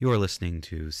You're listening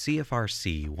to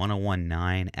CFRC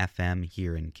 1019 FM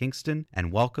here in Kingston,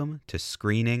 and welcome to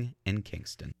Screening in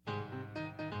Kingston.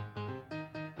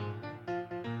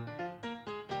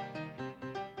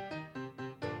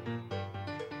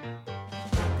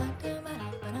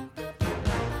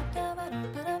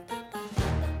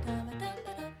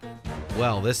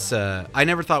 Well, I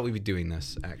never thought we'd be doing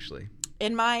this, actually.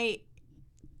 In my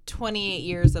 28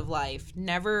 years of life,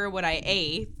 never would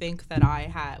I think that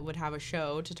I would have a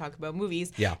show to talk about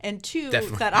movies, and two,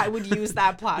 definitely. that I would use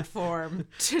that platform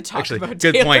to talk about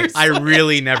good Taylor point. Swift. I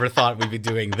really never thought we'd be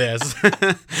doing this.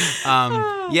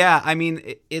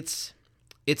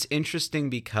 It's interesting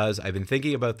because I've been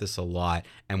thinking about this a lot,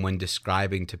 and when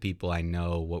describing to people I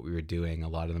know what we were doing, a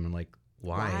lot of them are like,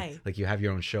 why? Like, you have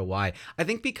your own show, why? I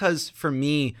think because for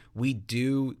me, we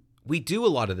do a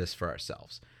lot of this for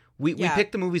ourselves. We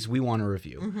pick the movies we want to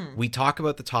review. Mm-hmm. We talk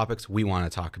about the topics we want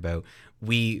to talk about.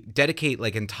 We dedicate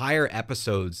like entire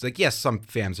episodes. Like, yes, some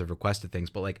fans have requested things,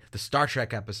 but like the Star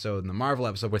Trek episode and the Marvel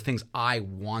episode were things I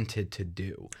wanted to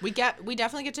do. We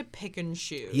definitely get to pick and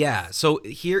choose. Yeah. So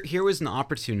here was an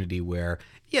opportunity where,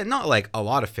 not like a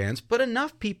lot of fans, but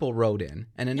enough people wrote in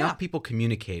and enough people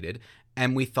communicated,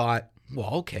 and we thought,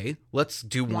 well, okay, let's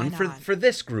do one for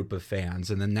this group of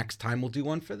fans, and then next time we'll do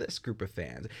one for this group of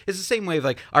fans. It's the same way of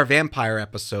like our vampire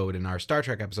episode and our Star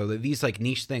Trek episode. These like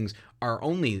niche things are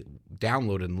only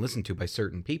downloaded and listened to by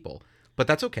certain people, but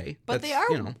that's okay. But they are,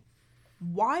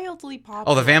 wildly popular.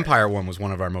 Oh, the vampire one was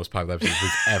one of our most popular episodes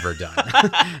we've ever done.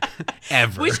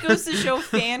 Ever. Which goes to show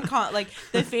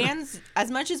the fans, as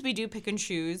much as we do pick and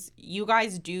choose, you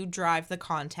guys do drive the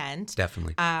content.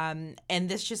 Definitely. And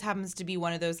this just happens to be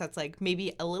one of those that's like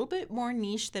maybe a little bit more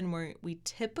niche than we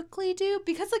typically do,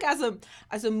 because like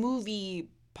as a movie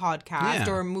podcast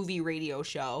or a movie radio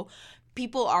show,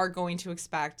 people are going to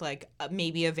expect like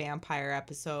maybe a vampire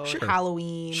episode,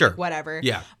 Halloween, whatever.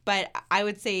 Yeah. But I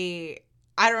would say,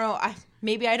 I don't know,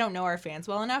 maybe I don't know our fans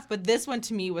well enough, but this one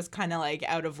to me was kind of like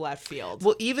out of left field.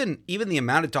 Well, even the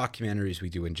amount of documentaries we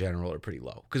do in general are pretty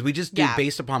low, because we just do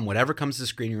based upon whatever comes to the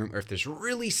screening room, or if there's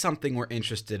really something we're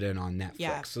interested in on Netflix.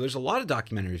 Yeah. So there's a lot of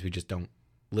documentaries we just don't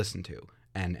listen to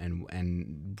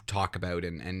and talk about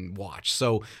and watch.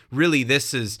 So really,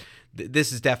 this is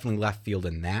definitely left field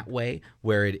in that way,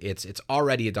 where it's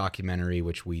already a documentary,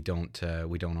 which we don't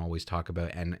always talk about,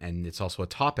 and it's also a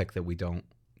topic that we don't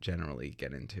generally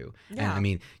get into. Yeah. And I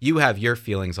mean, you have your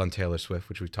feelings on Taylor Swift,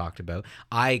 which we've talked about.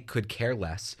 I could care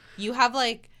less. You have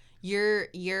like your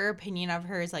opinion of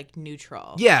her is like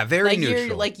neutral. Yeah, very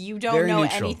neutral. You don't know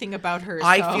anything about her.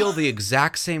 I feel the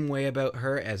exact same way about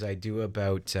her as I do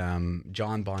about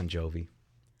Jon Bon Jovi.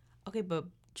 Okay, but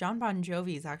Jon Bon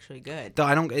Jovi is actually good.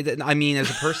 I mean, as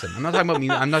a person. I'm not talking about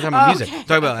music. I'm not talking about music. I'm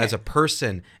talking about as a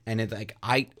person. And it's like,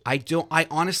 I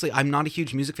honestly, I'm not a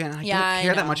huge music fan. And I don't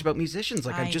care that much about musicians.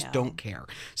 Like, I just don't care.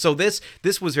 So this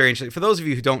was very interesting. For those of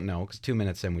you who don't know, because 2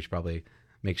 minutes in, we should probably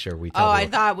make sure we tell. I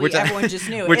thought everyone just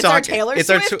knew. It's our Taylor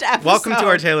Swift episode. Welcome to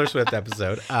our Taylor Swift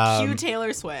episode. Cue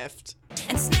Taylor Swift.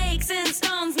 And snakes and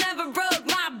stones never broke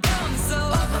my bones, so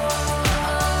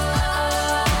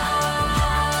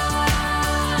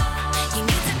you need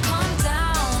to calm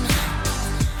down.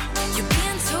 You're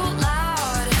being too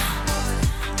loud,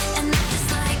 and I'm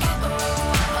just like,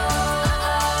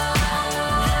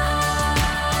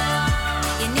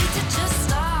 you need to just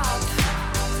stop.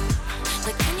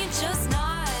 Like, can you just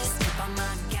not slip on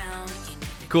my gown?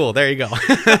 Cool, there you go.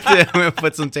 I'm gonna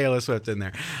put some Taylor Swift in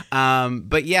there.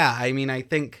 But yeah, I mean, I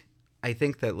think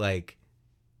that like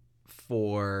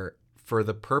for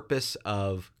the purpose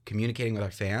of communicating with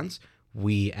our fans,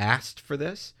 we asked for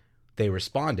this, they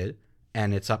responded,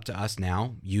 and it's up to us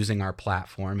now using our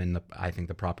platform and I think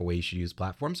the proper way you should use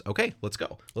platforms. Okay, let's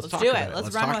go. Let's talk do about it.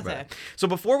 Let's run with it. So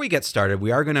before we get started, we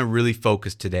are going to really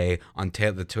focus today on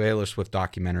the Taylor Swift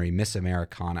documentary, Miss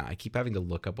Americana. I keep having to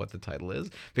look up what the title is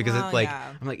because it's like,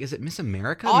 I'm like, is it Miss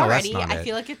America? Already, no, that's not I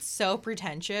feel like it's so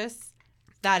pretentious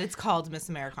that it's called Miss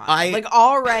Americana.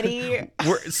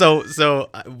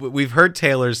 We've heard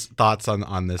Taylor's thoughts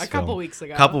on this a couple weeks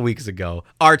ago.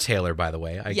 Our Taylor, by the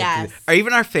way. Or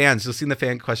even our fans, you'll see in the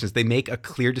fan questions, they make a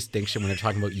clear distinction when they're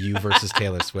talking about you versus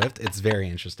Taylor Swift. It's very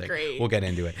interesting. Great. We'll get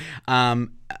into it. I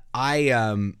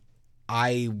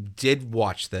did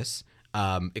watch this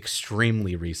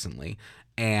extremely recently.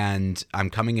 And I'm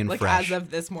coming in fresh. As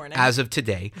of this morning. As of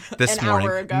today. This morning.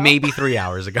 Hour ago. Maybe 3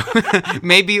 hours ago.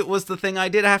 Maybe it was the thing I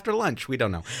did after lunch. We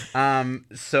don't know.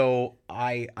 So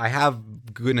I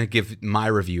have going to give my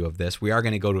review of this. We are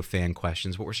going to go to fan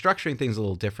questions, but we're structuring things a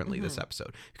little differently this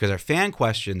episode. Because our fan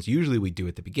questions, usually we do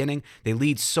at the beginning. They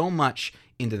lead so much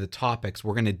into the topics,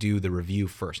 we're going to do the review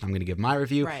first. I'm going to give my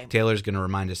review. Right. Taylor's going to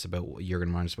remind us about what you're going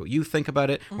to remind us about what you think about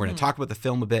it. We're going to talk about the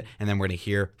film a bit, and then we're going to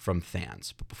hear from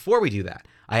fans. But before we do that,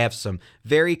 I have some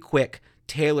very quick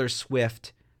Taylor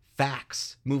Swift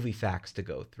movie facts to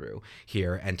go through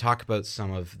here and talk about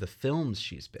some of the films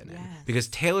she's been in. Because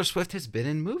Taylor Swift has been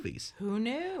in movies. Who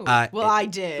knew? I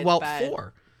did. Well,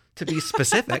 4. To be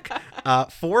specific,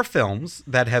 4 films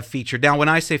that have featured. Now, when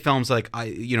I say films, like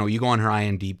you go on her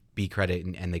IMDb credit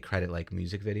and they credit like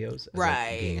music videos, as,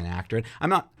 like, being an actor. I'm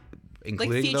not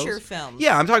including like feature those. films.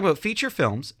 Yeah, I'm talking about feature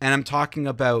films, and I'm talking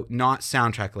about not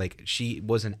soundtrack. Like she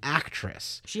was an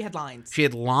actress. She had lines. She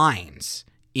had lines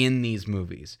in these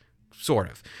movies. Sort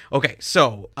of. Okay,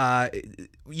 so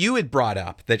you had brought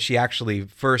up that she actually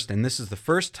and this is the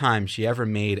first time she ever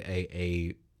made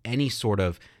any sort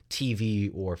of TV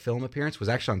or film appearance, was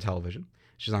actually on television.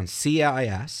 She's on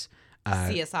CIS.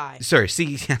 CSI. Sorry,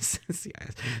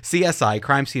 CSI,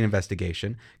 Crime Scene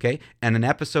Investigation, okay? And an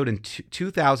episode in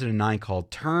 2009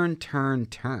 called Turn, Turn,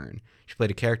 Turn. She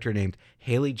played a character named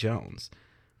Haley Jones.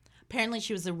 Apparently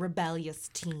she was a rebellious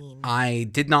teen. I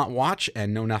did not watch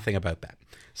and know nothing about that.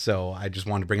 So I just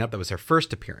wanted to bring up that was her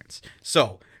first appearance.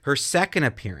 So her second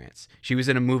appearance, she was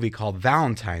in a movie called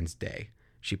Valentine's Day.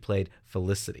 She played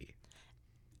Felicity.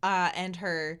 And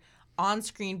her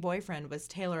on-screen boyfriend was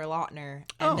Taylor Lautner,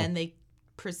 and then they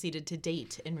proceeded to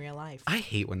date in real life. I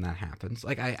hate when that happens.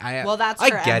 Like that's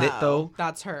her I get MO. it though.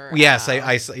 That's her. Yes, MO.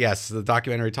 yes, the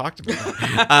documentary talked about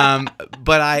that.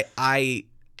 But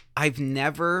I've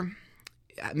never.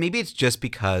 Maybe it's just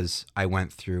because I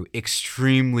went through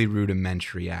extremely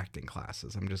rudimentary acting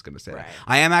classes. I'm just going to say that.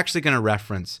 I am actually going to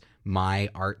reference my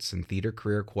arts and theater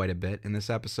career quite a bit in this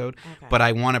episode, but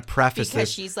I want to preface because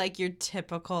this. she's like your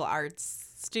typical arts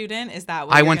student. Is that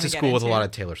what I went to school with a lot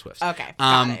of Taylor Swift. Okay,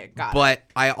 got it. But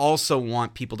I also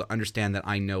want people to understand that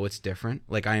I know it's different.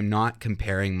 Like I am not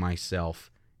comparing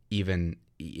myself even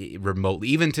remotely,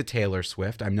 even to Taylor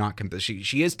Swift. I'm not.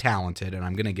 She is talented, and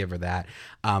I'm going to give her that.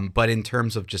 But in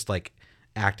terms of just like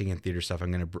acting and theater stuff, I'm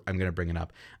gonna bring it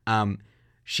up.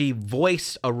 She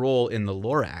voiced a role in The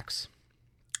Lorax.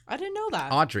 I didn't know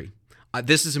that. Audrey.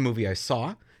 This is a movie I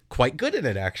saw. Quite good at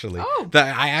it, actually. Oh.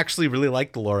 I actually really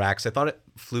liked The Lorax. I thought it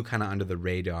flew kind of under the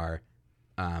radar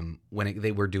when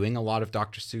they were doing a lot of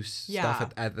Dr. Seuss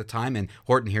stuff at the time. And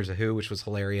Horton Hears a Who, which was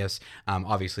hilarious.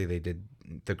 Obviously, they did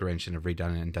The Grinch and have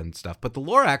redone it and done stuff. But The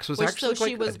Lorax was actually quite good. So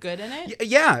she was good in it?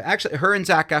 Yeah, actually, her and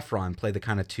Zac Efron play the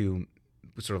kind of two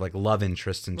sort of like love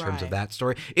interests in terms of that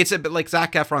story. It's a bit like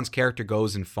Zac Efron's character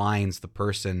goes and finds the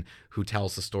person who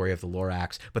tells the story of the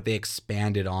Lorax, but they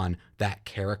expanded on that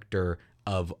character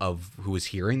of who was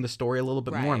hearing the story a little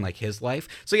bit more in like his life.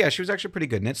 So yeah, she was actually pretty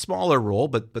good in it. Smaller role,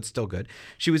 but still good.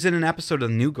 She was in an episode of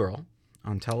New Girl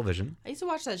on television. I used to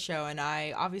watch that show, and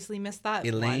I obviously missed that.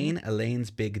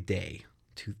 Elaine's Big Day,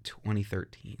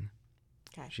 2013.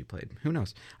 Okay. She played. Who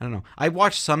knows? I don't know. I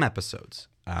watched some episodes.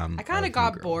 I kind of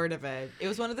got bored of it. It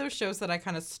was one of those shows that I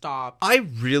kind of stopped. I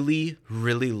really,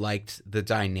 really liked the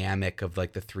dynamic of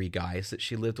like the 3 guys that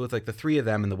she lived with, like the 3 of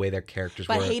them and the way their characters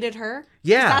were. But hated her.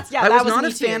 Yeah, I was not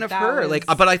a fan of her. Like,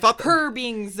 but I thought her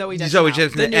being Zooey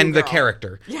Deschanel, and the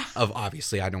character of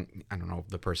obviously I don't know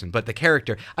the person, but the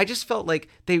character. I just felt like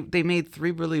they made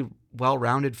 3 really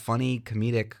well-rounded, funny,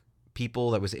 comedic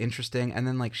people that was interesting, and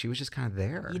then like she was just kind of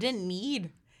there. You didn't need.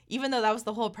 Even though that was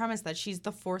the whole premise, that she's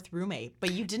the 4th roommate,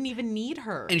 but you didn't even need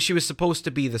her. And she was supposed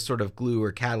to be the sort of glue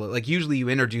or catalyst. Like usually you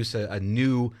introduce a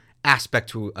new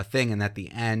aspect to a thing, and at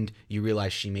the end you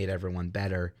realize she made everyone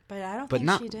better. But I don't think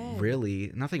she did. But not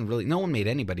really. Nothing really. No one made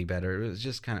anybody better. It was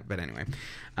just kind of. But anyway,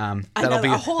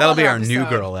 that'll be our New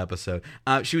Girl episode.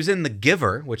 She was in The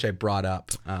Giver, which I brought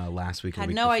up last week.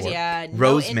 Had no idea.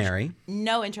 Rosemary.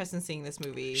 No interest in seeing this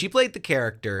movie. She played the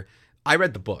character. I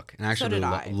read the book, and I actually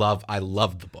I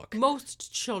loved the book.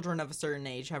 Most children of a certain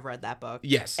age have read that book.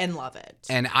 Yes. And love it.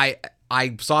 And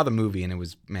I saw the movie, and it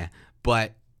was meh.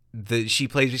 But she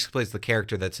plays the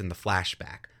character that's in the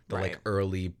flashback. The like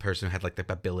early person who had like the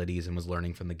abilities and was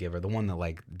learning from The Giver. The one that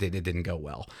like it didn't go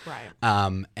well. Right.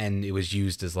 And it was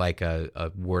used as like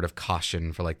a word of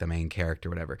caution for like the main character,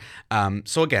 whatever.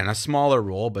 So again, a smaller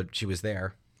role, but she was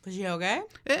there. Was she okay?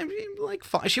 Like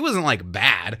she wasn't like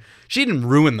bad. She didn't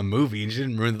ruin the movie. She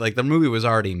didn't ruin the movie was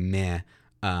already meh.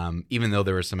 Even though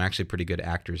there were some actually pretty good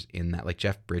actors in that, like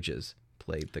Jeff Bridges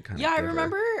played the kind of. Yeah, I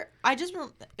remember.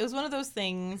 It was one of those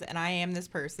things, and I am this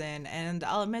person, and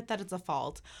I'll admit that it's a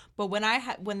fault. But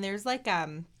when there's like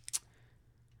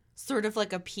sort of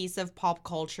like a piece of pop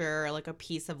culture, or like a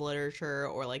piece of literature,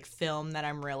 or like film that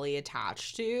I'm really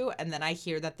attached to, and then I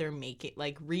hear that they're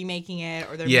remaking it,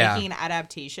 or they're making an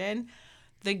adaptation,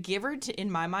 The Giver,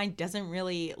 in my mind, doesn't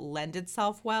really lend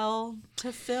itself well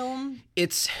to film.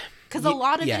 It's because a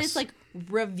lot of it is like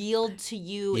revealed to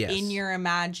you in your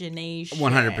imagination.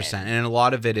 100%, and a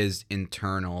lot of it is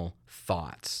internal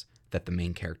thoughts that the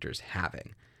main character is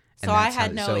having. So I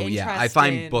had no interest. I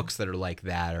find books that are like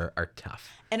that are tough.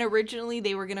 And originally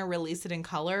they were going to release it in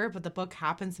color, but the book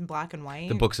happens in black and white.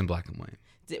 The book's in black and white.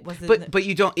 But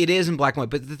you don't. It is in black and white.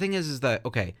 But the thing is that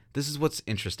this is what's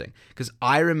interesting because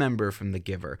I remember from The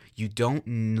Giver, you don't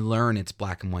learn it's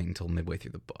black and white until midway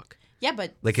through the book. Yeah,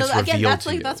 but like so it's again,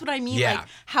 that's what I mean. Yeah. Like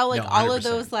how like all of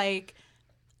those like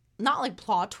not like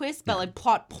plot twists, but like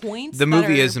plot points. The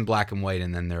movie is in black and white,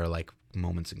 and then there are like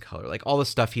moments in color, like all the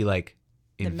stuff he like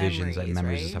envisions and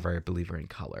memories and stuff. I believe are in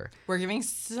color. We're giving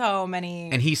so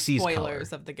many and he sees spoilers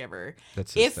color. Of The Giver.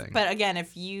 That's his thing. But again,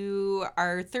 if you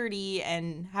are 30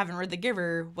 and haven't read The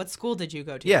Giver, what school did you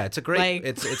go to? Yeah, it's a great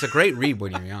it's a great read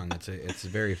when you're young. It's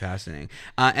very fascinating.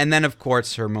 And then of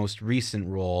course her most recent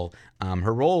role,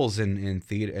 her roles in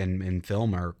theater and in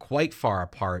film are quite far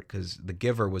apart because The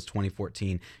Giver was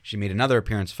 2014. She made another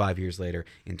appearance 5 years later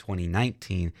in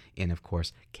 2019 in of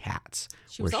course Cats.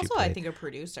 She was also I think a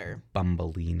producer.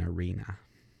 Bumble Arena.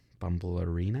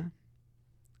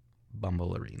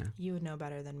 You would know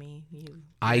better than me.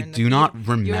 I do not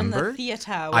remember. You're in the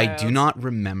theater world. I do not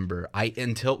remember.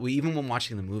 Even when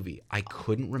watching the movie, I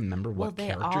couldn't remember what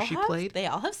character she played. They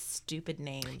all have stupid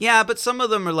names. Yeah, but some of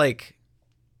them are like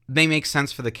they make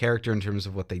sense for the character in terms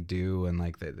of what they do, and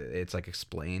like it's like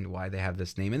explained why they have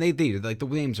this name, and they like the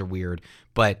names are weird,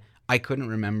 but I couldn't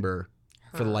remember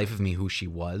for the life of me who she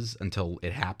was until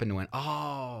it happened and went,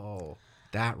 oh,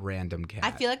 that random cat.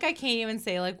 I feel like I can't even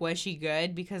say like was she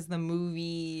good because the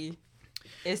movie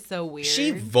is so weird.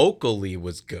 She vocally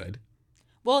was good.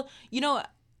 Well,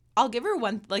 I'll give her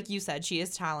one, like you said, she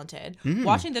is talented. Mm-hmm.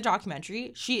 Watching the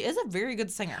documentary, she is a very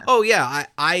good singer. Oh yeah,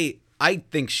 I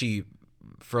think she,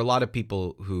 for a lot of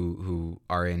people who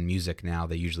are in music now,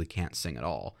 they usually can't sing at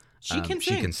all. She can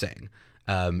sing.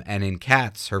 And in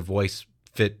Cats, her voice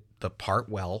fit the part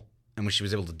well, and when she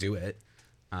was able to do it.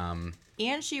 And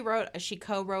she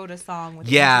co-wrote a song with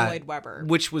Lloyd Webber,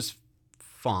 which was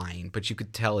fine, but you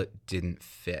could tell it didn't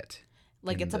fit.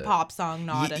 Like it's a pop song,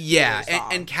 not a song.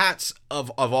 And Cats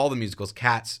of all the musicals,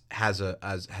 Cats has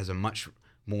a much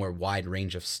more wide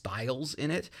range of styles in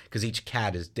it because each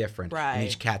cat is different, right? And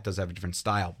each cat does have a different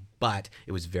style. But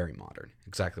it was very modern,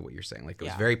 exactly what you're saying. Like it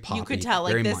was very poppy. You could tell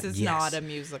like this is not a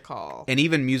musical. And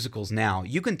even musicals now,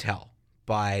 you can tell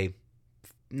by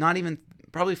not even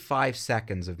probably 5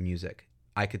 seconds of music.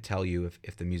 I could tell you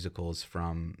if the musical is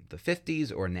from the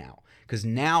 50s or now, because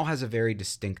now has a very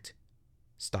distinct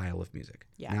style of music.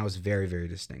 Yeah. Now is very, very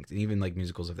distinct. And even like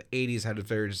musicals of the 80s had a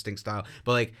very distinct style.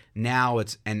 But like now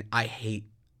and I hate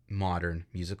modern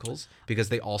musicals because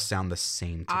they all sound the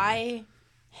same to me. I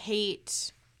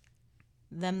hate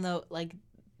them though, like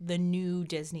the new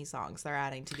Disney songs they're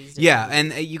adding to these Disney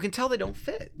movies. And you can tell they don't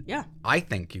fit. Yeah. I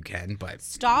think you can, but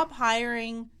stop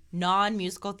hiring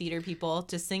non-musical theater people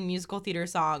to sing musical theater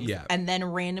songs and then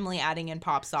randomly adding in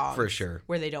pop songs for sure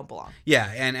where they don't belong. Yeah,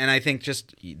 and I think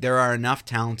just there are enough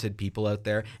talented people out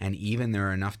there, and even there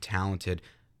are enough talented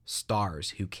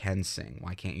stars who can sing.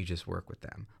 Why can't you just work with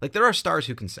them? Like there are stars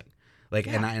who can sing. Like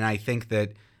and I think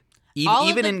that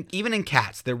even in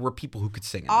Cats there were people who could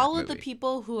sing in all that of movie. The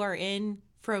people who are in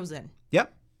Frozen.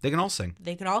 Yep. They can all sing.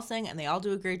 And they all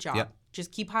do a great job. Yep.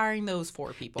 Just keep hiring those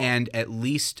 4 people. And at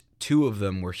least 2 of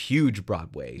them were huge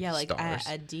Broadway stars.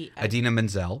 Idina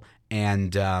Menzel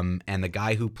and the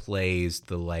guy who plays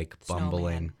the like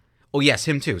bumbling. Snowman. Oh yes,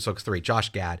 him too. So it's 3.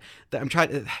 Josh Gad. I'm trying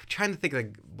to think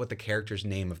like what the character's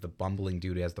name of the bumbling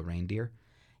dude as the reindeer.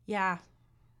 Yeah.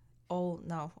 Oh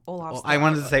no, Olaf. I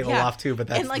wanted to say Olaf too, but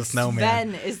that's and, like, the snowman.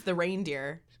 Sven is the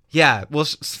reindeer. Yeah, well,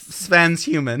 Sven's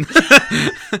human.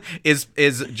 is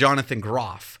Jonathan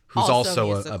Groff, who's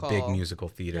also a big musical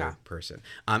theater person.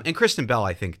 And Kristen Bell,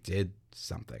 I think, did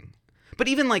something. But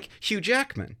even like Hugh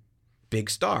Jackman, big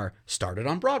star, started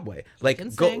on Broadway. Like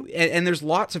and there's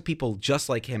lots of people just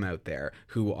like him out there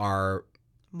who are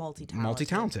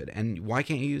multi-talented. And why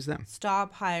can't you use them?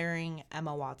 Stop hiring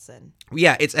Emma Watson.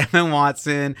 Yeah, it's Emma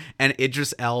Watson and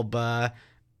Idris Elba.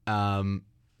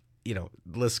 The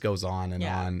list goes on and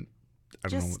on. I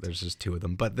don't know. There's just 2 of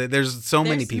them, but there's so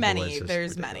many people.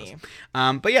 There's many.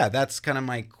 But yeah, that's kind of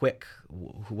my quick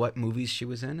what movies she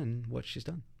was in and what she's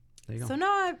done. There you go.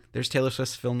 So there's Taylor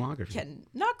Swift's filmography. Yeah,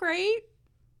 not great,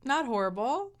 not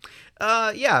horrible.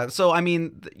 Yeah. So I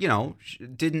mean,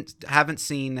 haven't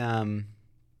seen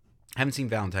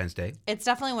Valentine's Day. It's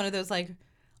definitely one of those like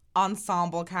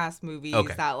ensemble cast movies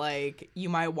that like you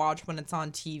might watch when it's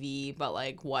on TV, but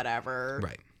like whatever.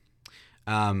 Right.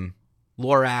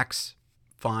 Lorax,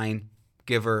 fine.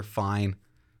 Giver, fine.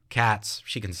 Cats,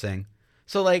 she can sing.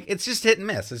 So, like, it's just hit and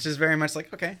miss. It's just very much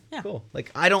like, okay, cool.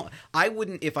 Like, I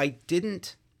wouldn't, if I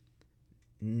didn't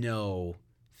know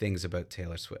things about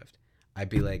Taylor Swift, I'd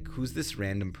be like, who's this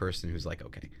random person who's like,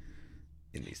 okay,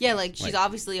 in these things? like, she's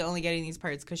obviously only getting these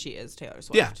parts because she is Taylor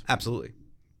Swift. Yeah, absolutely.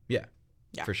 Yeah,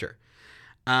 for sure.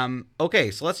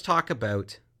 Okay, so let's talk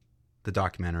about the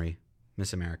documentary,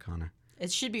 Miss Americana.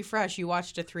 It should be fresh. You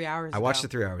watched it 3 hours ago. I watched it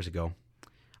 3 hours ago.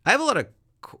 I have a lot of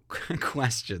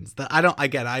questions that I'm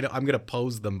going to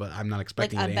pose them, but I'm not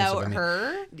expecting you to answer them. About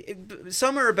her?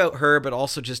 Some are about her, but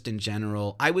also just in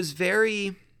general.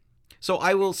 So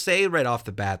I will say right off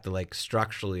the bat that, like,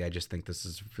 structurally, I just think this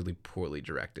is a really poorly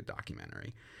directed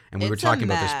documentary. And we were talking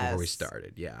about this before we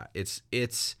started. Yeah,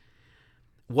 it's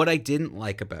what I didn't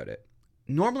like about it.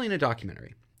 Normally in a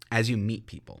documentary, as you meet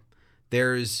people,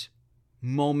 there's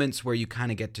moments where you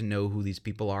kind of get to know who these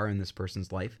people are in this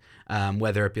person's life,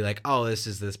 whether it be like, oh, this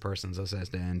is this person's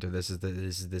assistant, or this is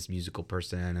this musical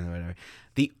person, and whatever.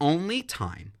 The only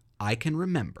time I can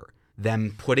remember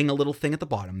them putting a little thing at the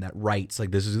bottom that writes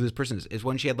like, this is who this person is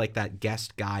when she had like that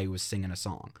guest guy who was singing a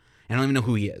song. I don't even know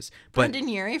who he is. But Brendan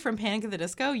Urie from Panic at the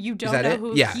Disco. You don't know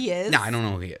who he is? No, I don't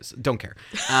know who he is. Don't care.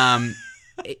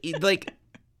 Like,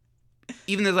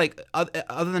 even though, like,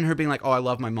 other than her being like, oh, I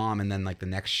love my mom, and then like the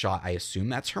next shot, I assume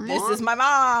that's her mom. This is my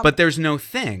mom. But there's no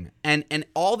thing. And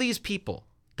all these people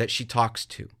that she talks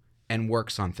to and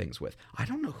works on things with, I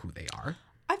don't know who they are.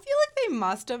 I feel like they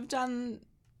must have done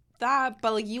that,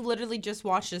 but like, you literally just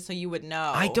watched it so you would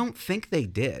know. I don't think they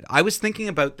did. I was thinking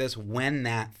about this when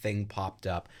that thing popped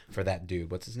up for that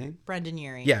dude. What's his name? Brendan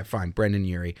Urie. Yeah, fine. Brendan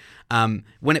Urie.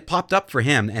 When it popped up for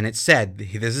him and it said,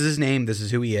 this is his name, this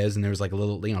is who he is, and there was like a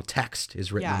little, text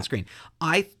is written on the screen.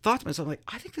 I thought to myself, like,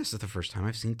 I think this is the first time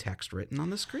I've seen text written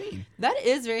on the screen. That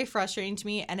is very frustrating to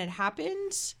me, and it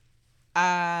happened,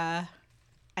 I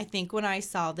think when I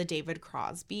saw the David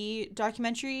Crosby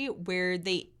documentary where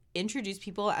they introduce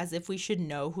people as if we should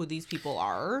know who these people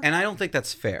are. And I don't think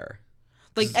that's fair.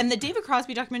 Like, and the David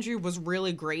Crosby documentary was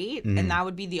really great, and that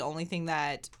would be the only thing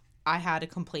that I had a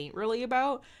complaint really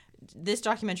about. This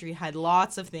documentary had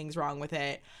lots of things wrong with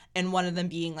it, and one of them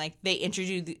being like they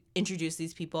introduce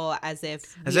these people as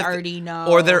if we already know,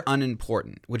 or they're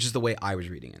unimportant, which is the way I was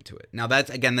reading into it. Now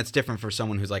that's different for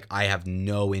someone who's like, I have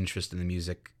no interest in the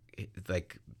music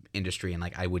like industry, and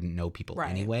like I wouldn't know people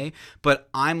anyway. But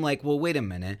I'm like, well, wait a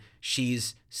minute,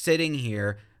 she's sitting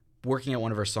here working at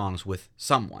one of her songs with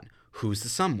someone. Who's the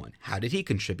someone? How did he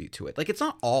contribute to it? Like, it's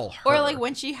not all her. Or like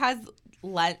when she has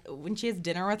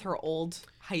dinner with her old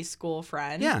high school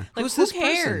friend. Yeah, like, who's who this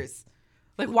cares? person?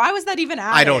 Like, why was that even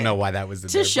added? I don't know why that was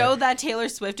to show that Taylor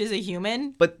Swift is a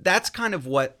human. But that's kind of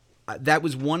what. That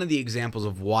was one of the examples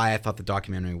of why I thought the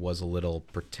documentary was a little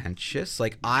pretentious.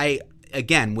 Like, I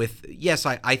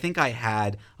think I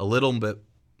had a little bit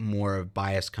more of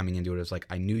bias coming into it. It was like,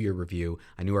 I knew your review.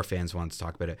 I knew our fans wanted to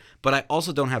talk about it. But I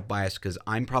also don't have bias because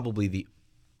I'm probably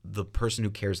the person who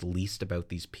cares least about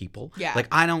these people. Yeah. Like,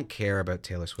 I don't care about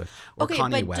Taylor Swift or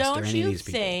Kanye West or any of these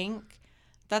people. Don't you think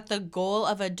that the goal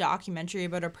of a documentary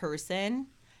about a person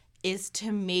is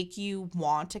to make you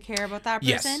want to care about that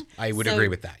person? Yes, I would agree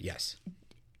with that. Yes.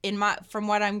 From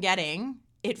what I'm getting,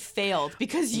 it failed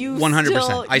because you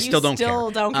 100%. I still don't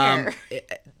care.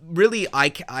 Really,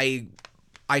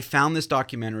 I found this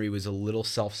documentary was a little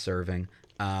self-serving,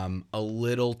 a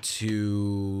little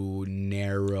too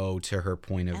narrow to her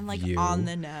point of view. On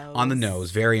the nose. On the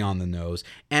nose, very on the nose.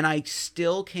 And I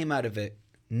still came out of it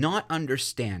not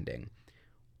understanding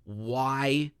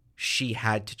why she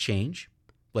had to change,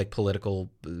 like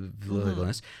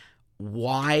politicalness,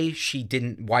 why she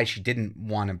didn't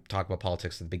want to talk about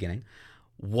politics at the beginning.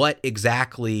 What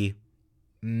exactly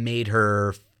made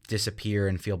her disappear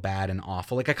and feel bad and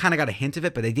awful? Like, I kind of got a hint of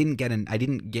it, but I didn't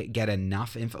get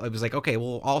enough info. I was like, okay,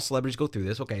 well, all celebrities go through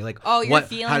this. Okay, like, your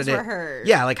feelings were hurt.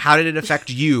 Yeah, like, how did it affect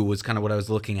you was kind of what I was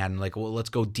looking at, and like, well, let's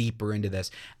go deeper into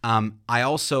this. I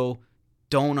also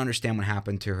don't understand what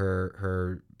happened to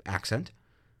her accent.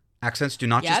 Accents do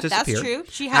not just disappear. That's true.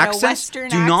 She had a Western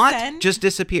accent. Do not just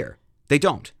disappear. They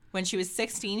don't. When she was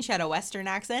 16, she had a Western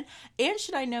accent. And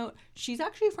should I note, she's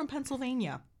actually from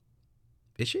Pennsylvania.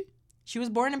 Is she? She was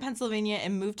born in Pennsylvania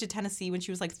and moved to Tennessee when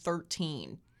she was like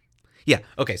 13. Yeah.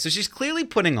 Okay. So she's clearly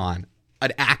putting on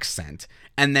an accent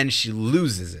and then she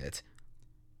loses it,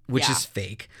 which is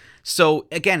fake. So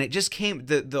again, it just came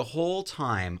the whole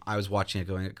time I was watching it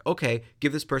going, okay,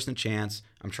 give this person a chance.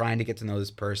 I'm trying to get to know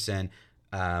this person.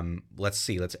 Let's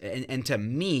see. And to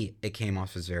me, it came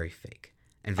off as very fake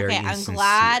and very insincere. I'm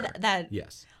glad that.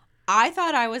 Yes. I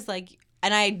thought I was like,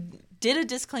 and I did a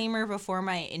disclaimer before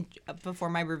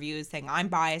my reviews saying I'm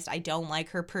biased. I don't like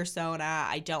her persona.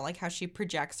 I don't like how she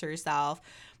projects herself.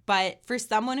 But for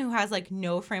someone who has like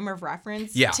no frame of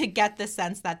reference, to get the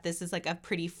sense that this is like a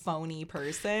pretty phony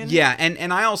person. Yeah,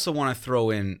 and I also want to throw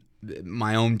in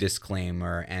my own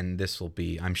disclaimer, and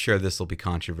I'm sure this will be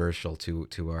controversial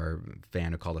to our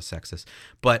fan who called us sexist,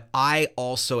 but I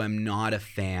also am not a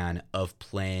fan of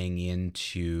playing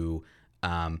into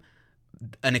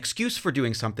an excuse for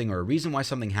doing something or a reason why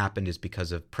something happened is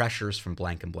because of pressures from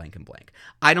blank and blank and blank.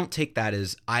 I don't take that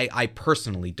as, I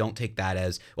personally don't take that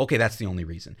as, okay, that's the only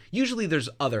reason. Usually there's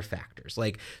other factors,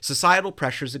 like societal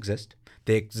pressures exist.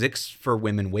 They exist for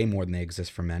women way more than they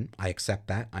exist for men. I accept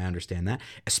that. I understand that,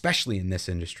 especially in this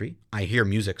industry. I hear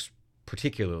music's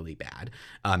particularly bad.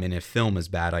 And if film is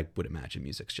bad, I would imagine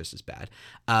music's just as bad.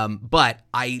 But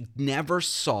I never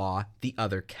saw the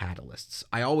other catalysts.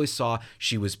 I always saw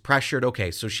she was pressured.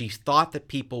 Okay, so she thought that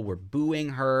people were booing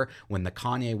her when the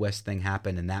Kanye West thing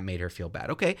happened, and that made her feel bad.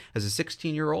 Okay, as a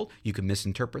 16-year-old, you can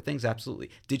misinterpret things,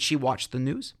 absolutely. Did she watch the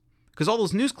news? Because all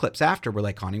those news clips after were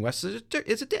like, Kanye West is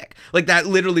a dick. Like, that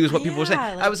literally was what people were saying.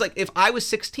 I was like, if I was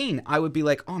 16, I would be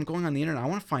like, oh, I'm going on the internet. I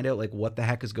want to find out, like, what the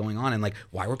heck is going on. And, like,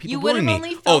 why were people bullying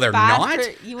me? Oh, they're not?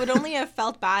 You would only have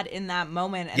felt bad in that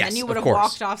moment. And then you would have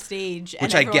walked off stage.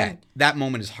 Which I get. That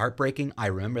moment is heartbreaking. I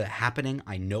remember that happening.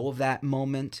 I know of that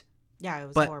moment. Yeah,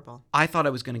 it was horrible. I thought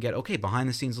I was going to get, okay, behind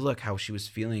the scenes look, how she was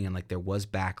feeling. And, like, there was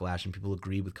backlash and people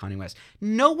agreed with Kanye West.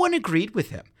 No one agreed with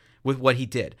him, with what he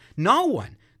did. No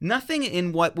one. Nothing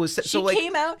in what was said.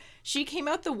 She came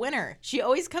out the winner. She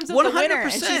always comes out 100%. The winner,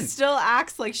 and she still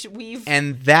acts like we've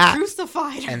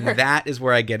crucified her. And that is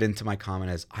where I get into my comment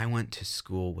as I went to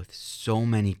school with so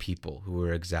many people who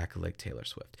were exactly like Taylor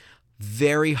Swift.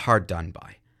 Very hard done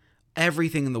by.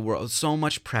 Everything in the world, so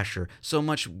much pressure, so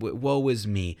much woe is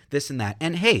me, this and that.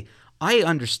 And hey, I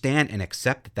understand and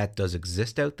accept that does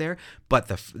exist out there,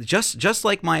 but just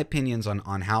like my opinions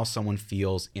on how someone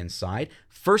feels inside,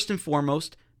 first and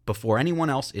foremost, before anyone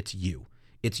else, it's you.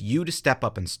 It's you to step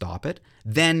up and stop it.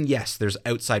 Then, yes, there's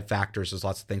outside factors. There's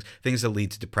lots of things that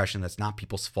lead to depression. That's not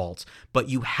people's faults. But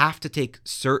you have to take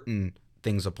certain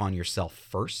things upon yourself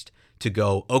first to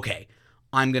go, okay,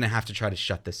 I'm going to have to try to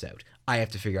shut this out. I have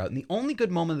to figure out. And the only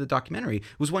good moment of the documentary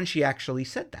was when she actually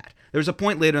said that. There was a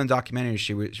point later in the documentary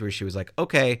where she was like,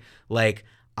 okay, like,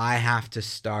 I have to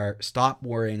stop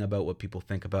worrying about what people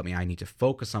think about me. I need to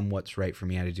focus on what's right for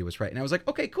me. I need to do what's right. And I was like,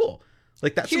 okay, cool.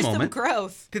 Like, that's Here's a moment. Some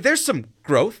growth. There's some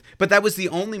growth, but that was the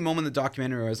only moment in the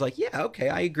documentary where I was like, yeah, okay,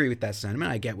 I agree with that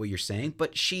sentiment. I get what you're saying.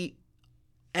 But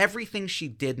everything she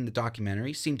did in the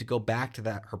documentary seemed to go back to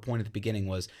that. Her point at the beginning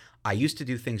was, I used to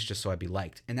do things just so I'd be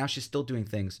liked. And now she's still doing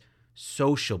things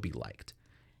so she'll be liked.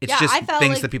 It's just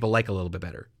things that people like a little bit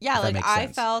better. Yeah, like I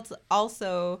felt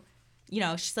also,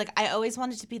 she's like, I always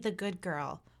wanted to be the good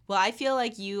girl. Well, I feel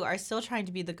like you are still trying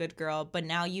to be the good girl, but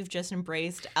now you've just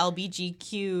embraced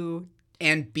LBGQ.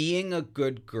 And being a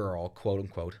good girl, quote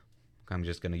unquote, I'm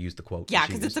just going to use the quote. Yeah,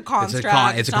 because it's a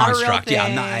construct. It's a construct. Yeah,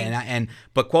 I'm not.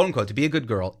 But quote unquote, to be a good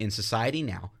girl in society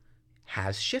now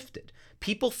has shifted.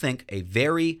 People think a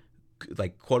very,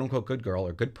 like, quote unquote good girl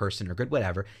or good person or good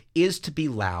whatever is to be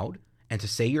loud and to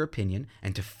say your opinion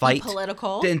and to fight.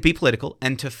 Be political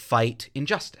and to fight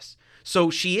injustice.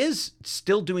 So she is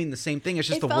still doing the same thing. It's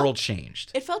just world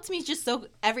changed. It felt to me just so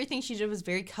everything she did was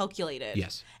very calculated.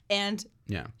 Yes. And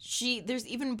there's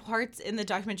even parts in the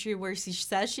documentary where she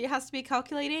says she has to be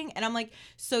calculating. And I'm like,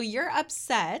 so you're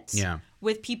upset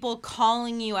with people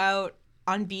calling you out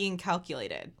on being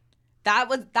calculated.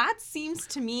 That seems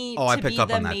to me to be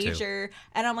the major. Too.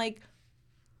 And I'm like,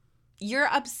 you're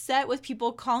upset with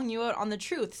people calling you out on the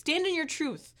truth. Stand in your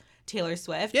truth, Taylor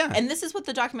Swift. Yeah. And this is what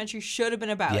the documentary should have been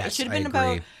about. Yes, it should have been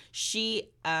about she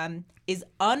is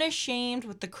unashamed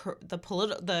with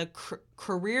the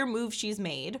career move she's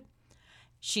made.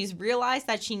 She's realized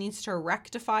that she needs to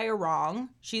rectify a wrong.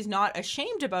 She's not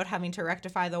ashamed about having to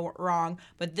rectify the wrong,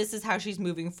 but this is how she's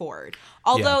moving forward.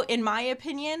 Although, in my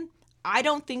opinion, I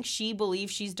don't think she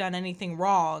believes she's done anything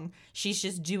wrong. She's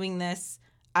just doing this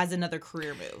as another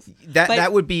career move.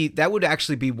 That would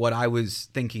actually be what I was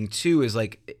thinking too, is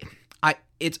like,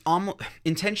 it's almost,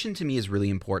 intention to me is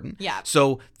really important. Yeah.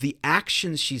 So the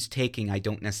actions she's taking, I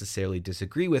don't necessarily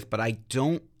disagree with, but I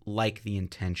don't like the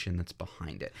intention that's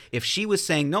behind it. If she was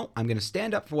saying, no, I'm going to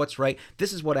stand up for what's right,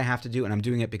 this is what I have to do, and I'm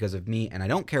doing it because of me, and I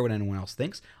don't care what anyone else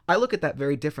thinks, I look at that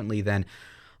very differently than,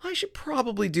 I should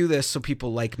probably do this so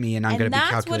people like me, and I'm going to be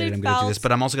calculated, I'm going to do this,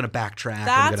 but I'm also going to backtrack.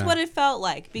 That's what it felt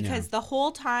like, because the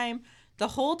whole time the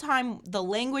whole time, the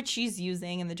language she's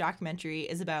using in the documentary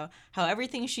is about how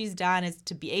everything she's done is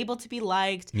to be able to be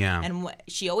liked. Yeah. And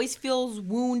she always feels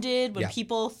wounded when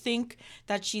people think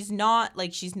that she's not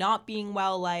being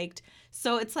well liked.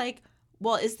 So it's like,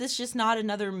 well, is this just not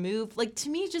another move? Like, to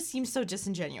me, it just seems so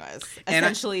disingenuous. And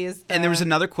there was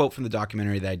another quote from the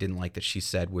documentary that I didn't like that she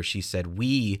said, where she said,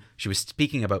 she was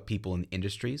speaking about people in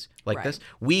industries like this.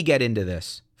 We get into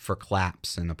this for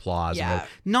claps and applause. Yeah.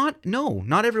 And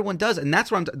not everyone does. And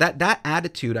that's what that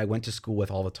attitude I went to school with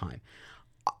all the time.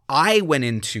 I went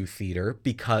into theater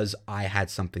because I had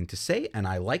something to say and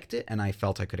I liked it and I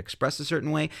felt I could express a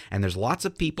certain way. And there's lots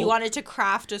of people. You wanted to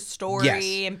craft a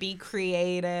story and be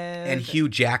creative. And Hugh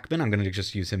Jackman, I'm going to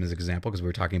just use him as an example because we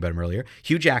were talking about him earlier.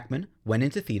 Hugh Jackman went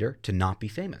into theater to not be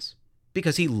famous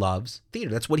because he loves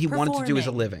theater. That's what he wanted to do as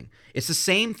a living. It's the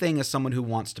same thing as someone who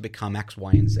wants to become X,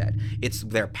 Y, and Z. It's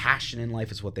their passion in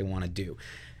life is what they want to do.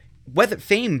 Whether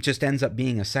fame just ends up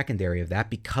being a secondary of that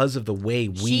because of the way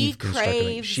we've constructed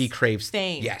it. She craves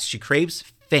fame. Yes, she craves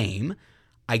fame.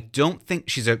 I think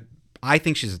she's a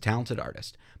talented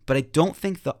artist, but I don't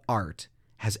think the art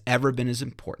has ever been as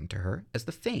important to her as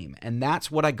the fame. And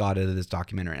that's what I got out of this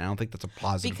documentary. And I don't think that's a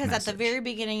positive message. At the very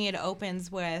beginning, it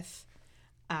opens with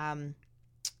her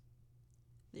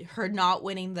not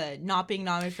being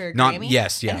nominated for a Grammy.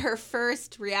 Yes, yeah. And her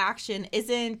first reaction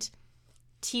isn't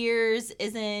tears,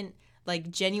 isn't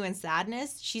like genuine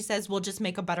sadness. She says, we'll just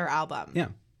make a better album. Yeah.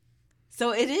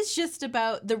 So it is just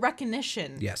about the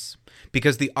recognition. Yes.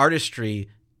 Because the artistry,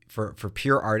 for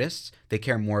pure artists, they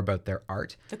care more about their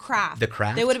art. The craft.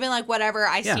 They would have been like, whatever,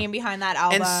 I stand behind that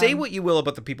album. And say what you will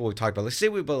about the people we've talked about. Let's say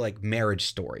about like Marriage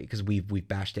Story, because we've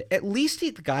bashed it. At least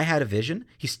the guy had a vision.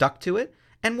 He stuck to it.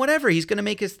 And whatever, he's going to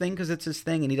make his thing because it's his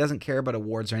thing and he doesn't care about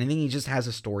awards or anything. He just has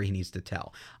a story he needs to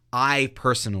tell. I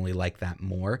personally like that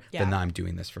more than I'm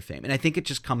doing this for fame. And I think it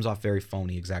just comes off very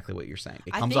phony, exactly what you're saying.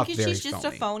 It comes off very phony. She's just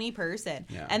a phony person.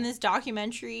 Yeah. And this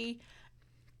documentary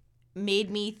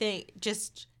made me think,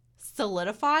 just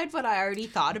solidified what I already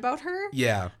thought about her.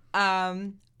 Yeah.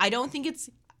 I don't think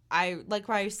like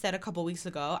what I said a couple weeks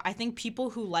ago, I think people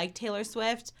who like Taylor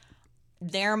Swift,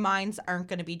 their minds aren't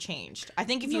going to be changed. I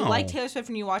think if you like Taylor Swift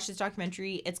and you watch this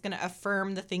documentary, it's going to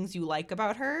affirm the things you like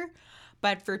about her.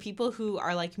 But for people who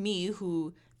are like me,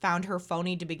 who found her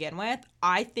phony to begin with,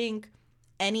 I think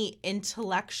anyone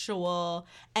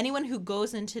who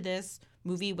goes into this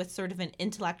movie with sort of an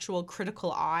intellectual,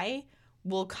 critical eye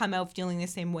will come out feeling the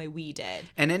same way we did.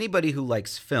 And anybody who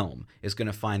likes film is going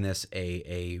to find this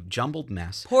a jumbled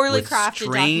mess. Poorly crafted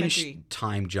strange documentary.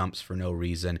 Time jumps for no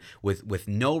reason, with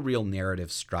no real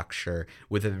narrative structure,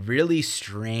 with a really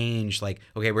strange, like,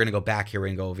 okay, we're going to go back here, we're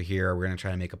going to go over here, we're going to try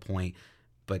to make a point.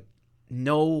 But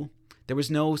there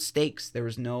was no stakes. There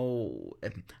was no,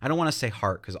 I don't want to say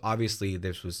heart, because obviously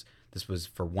this was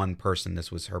for one person.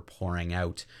 This was her pouring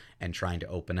out and trying to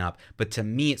open up. But to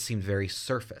me, it seemed very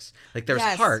surface. Like there's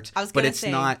heart, but it's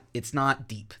not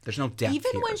deep. There's no depth.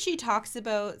 Even here. when she talks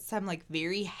about some like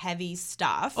very heavy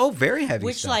stuff. Oh, very heavy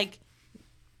which, stuff. Which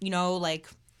like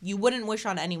you wouldn't wish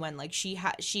on anyone. Like she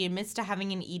admits to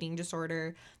having an eating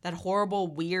disorder. That horrible,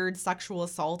 weird sexual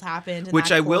assault happened.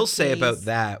 Which I will say about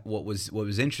that. What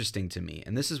was interesting to me,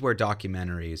 and this is where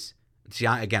documentaries. See,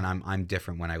 I'm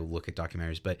different when I look at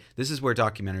documentaries, but this is where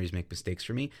documentaries make mistakes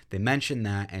for me. They mention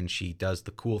that, and she does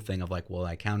the cool thing of like, well,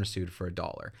 I countersued for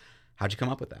 $1. How'd you come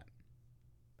up with that?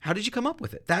 How did you come up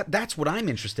with it? That's what I'm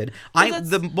interested.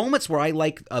 The moments where I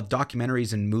like of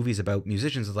documentaries and movies about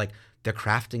musicians is like they're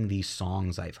crafting these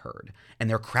songs I've heard, and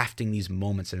they're crafting these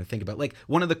moments, and I think about like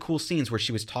one of the cool scenes where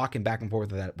she was talking back and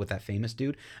forth with that famous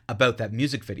dude about that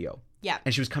music video. Yeah.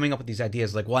 And she was coming up with these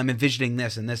ideas like, well, I'm envisioning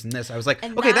this and this and this. I was like,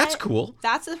 okay, that's cool.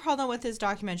 That's the problem with this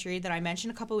documentary that I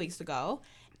mentioned a couple weeks ago.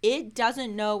 It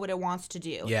doesn't know what it wants to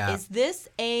do. Yeah. Is this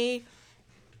a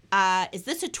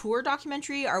tour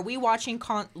documentary? Are we watching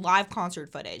live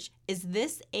concert footage? Is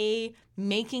this a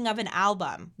making of an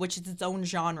album, which is its own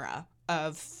genre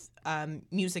of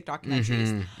music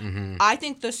documentaries? Mm-hmm. I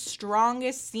think the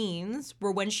strongest scenes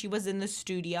were when she was in the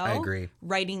studio. I agree.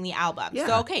 Writing the album.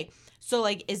 Yeah. So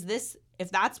like, is this, if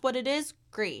that's what it is,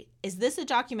 great. Is this a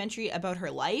documentary about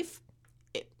her life?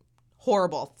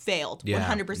 Horrible. Failed. Yeah,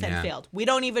 100% failed. We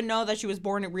don't even know that she was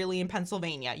born really in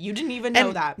Pennsylvania. You didn't even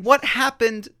know that. What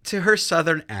happened to her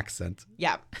southern accent?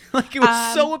 Yeah. Like it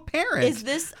was so apparent. Is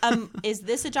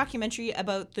this a documentary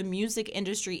about the music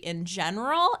industry in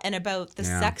general and about the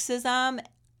sexism?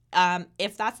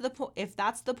 If that's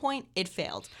the point, it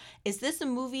failed. Is this a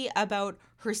movie about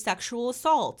her sexual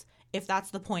assault? If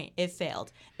that's the point, it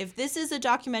failed. If this is a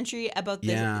documentary about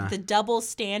the double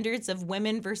standards of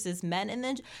women versus men, and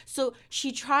then so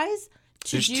she tries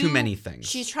There's too many things.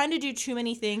 She's trying to do too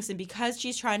many things, and because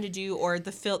she's trying to do, or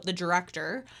the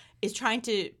director is trying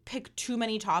to pick too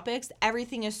many topics,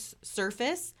 everything is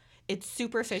surface. It's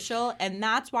superficial, and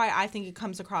that's why I think it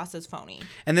comes across as phony.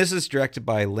 And this is directed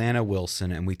by Lana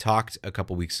Wilson, and we talked a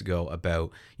couple weeks ago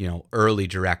about, early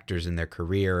directors and their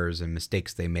careers and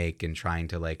mistakes they make and trying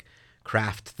to like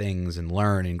craft things and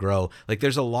learn and grow. Like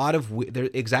there's a lot of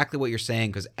exactly what you're saying,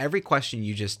 because every question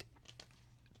you just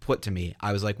put to me,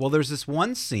 I was like, well, there's this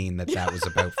one scene that was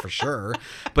about for sure,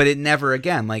 but it never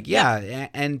again. Like, yeah,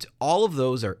 and all of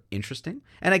those are interesting.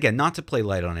 And again, not to play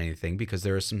light on anything, because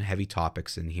there are some heavy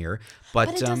topics in here,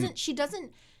 but she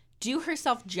doesn't do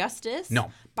herself justice.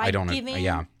 No, by I don't.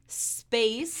 Giving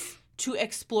space to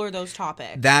explore those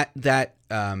topics. That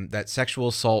sexual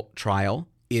assault trial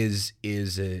is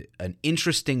an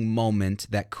interesting moment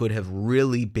that could have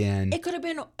really been. It could have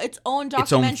been its own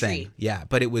documentary. Its own thing. Yeah,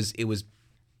 but it was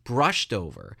brushed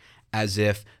over as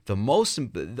if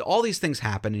all these things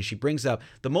happen, and she brings up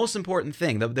the most important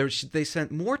thing. They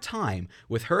spent more time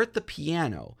with her at the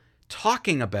piano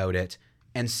talking about it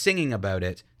and singing about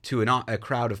it to a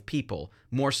crowd of people,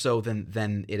 more so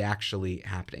than it actually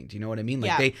happening. Do you know what I mean?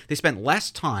 Like they spent less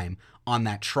time on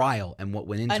that trial and what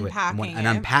went into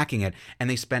unpacking it, and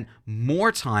they spent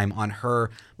more time on her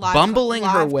bumbling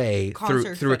her way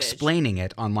through explaining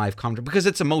it on live concert, because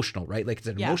it's emotional, right? Like it's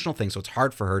an emotional thing, so it's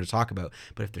hard for her to talk about.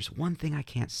 But if there's one thing I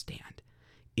can't stand,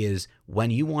 is when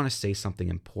you want to say something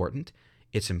important,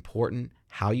 it's important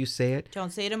how you say it.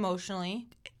 Don't say it emotionally.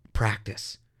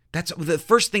 Practice. That's the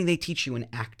first thing they teach you in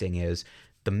acting, is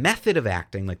the method of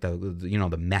acting, like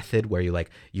the method where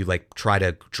you try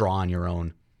to draw on your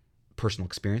own personal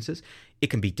experiences. It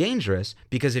can be dangerous,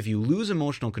 because if you lose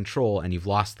emotional control and you've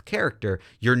lost the character,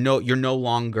 you're no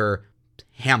longer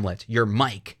Hamlet, you're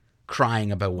Mike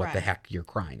crying about what the heck you're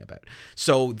crying about.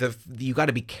 So you got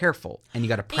to be careful, and you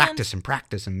got to practice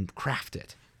and craft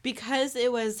it. Because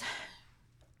it was,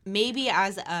 maybe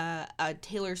as a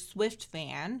Taylor Swift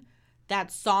fan, that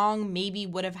song maybe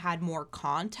would have had more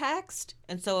context,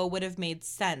 and so it would have made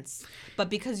sense. But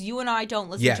because you and I don't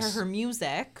listen to her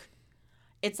music,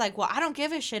 it's like, well, I don't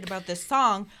give a shit about this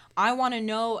song. I want to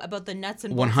know about the nuts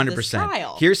and bolts 100%. Of this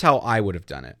trial. Here's how I would have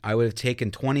done it. I would have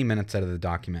taken 20 minutes out of the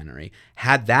documentary,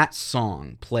 had that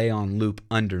song play on loop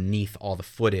underneath all the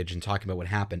footage and talking about what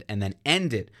happened, and then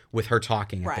end it with her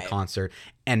talking at the concert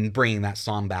and bringing that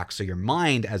song back, so your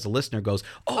mind as a listener goes,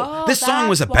 oh this song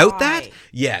was about that?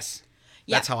 Yes.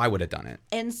 That's how I would have done it.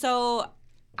 And so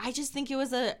I just think it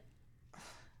was it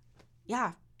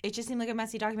just seemed like a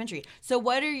messy documentary. So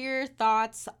what are your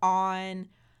thoughts on,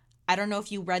 I don't know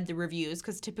if you read the reviews,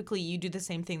 because typically you do the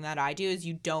same thing that I do, is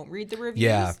you don't read the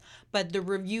reviews, but the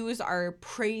reviews are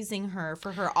praising her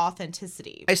for her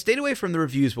authenticity. I stayed away from the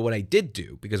reviews, but what I did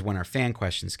do, because when our fan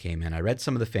questions came in, I read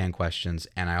some of the fan questions,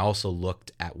 and I also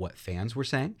looked at what fans were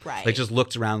saying. Right. Like, just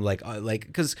looked around,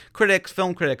 because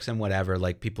film critics and whatever,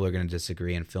 like, people are going to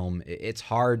disagree in film. It's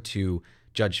hard to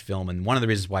judge film, and one of the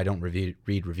reasons why I don't read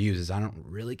reviews is I don't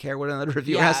really care what another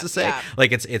reviewer has to say.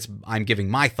 Like it's I'm giving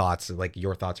my thoughts, like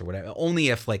your thoughts or whatever, only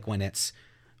if like when it's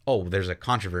there's a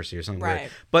controversy or something. Right.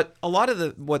 But a lot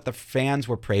of what the fans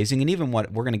were praising, and even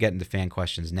what we're going to get into fan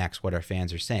questions next, what our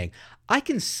fans are saying, I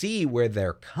can see where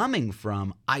they're coming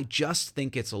from. I just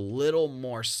think it's a little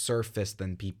more surface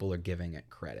than people are giving it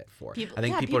credit for. I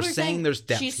think people are saying there's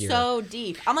depth here. She's so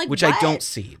deep. I'm like, which what? I don't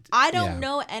see. I don't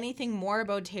know anything more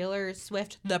about Taylor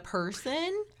Swift, the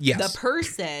person,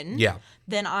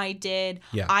 than I did.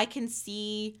 Yeah. I can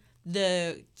see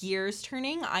the gears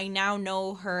turning. I now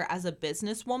know her as a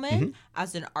businesswoman,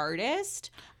 as an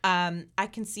artist. I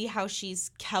can see how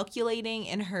she's calculating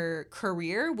in her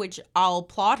career, which I'll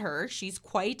applaud her. She's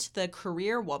quite the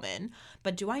career woman.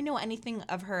 But do I know anything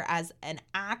of her as an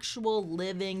actual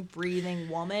living, breathing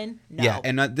woman? No. Yeah,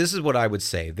 and this is what I would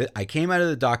say. I came out of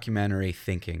the documentary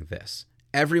thinking this.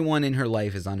 Everyone in her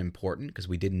life is unimportant, because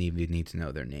we didn't even need to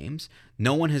know their names.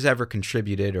 No one has ever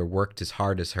contributed or worked as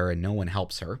hard as her, and no one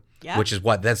helps her. Yep. Which is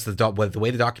the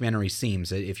way the documentary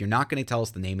seems. If you're not going to tell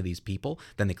us the name of these people,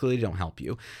 then they clearly don't help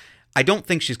you. I don't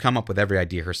think she's come up with every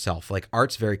idea herself. Like,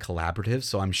 art's very collaborative,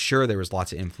 so I'm sure there was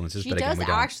lots of influences. She does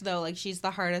act, though, like she's the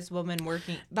hardest woman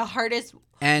working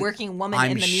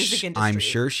woman in the music industry. I'm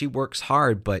sure she works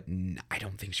hard, but I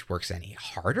don't think she works any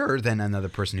harder than another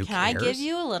person who cares. Can I give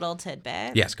you a little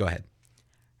tidbit? Yes, go ahead.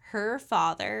 Her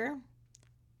father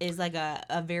is like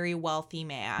a very wealthy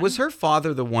man. Was her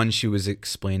father the one she was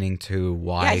explaining to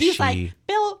why he's like,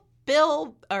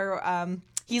 Bill, or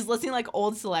he's listing like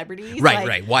old celebrities. Right,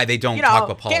 right. Why they don't talk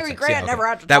about politics. Cary Grant never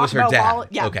had to talk about politics. That was her dad.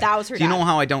 Yeah, that was her dad. Do you know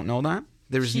how I don't know that?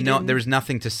 There was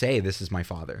nothing to say, this is my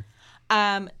father.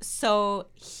 So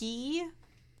he,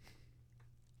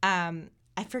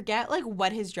 I forget like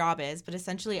what his job is, but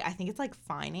essentially I think it's like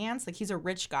finance. Like he's a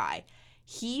rich guy.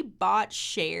 He bought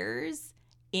shares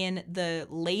in the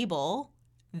label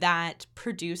that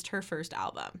produced her first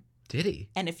album. Did he?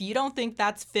 And if you don't think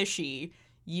that's fishy,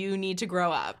 you need to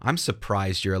grow up. I'm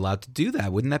surprised you're allowed to do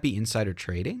that. Wouldn't that be insider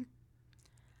trading?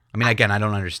 I mean, again, I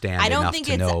don't understand enough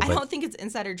to know. I don't think it's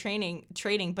insider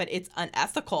trading, but it's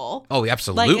unethical. Oh,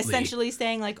 absolutely. Like essentially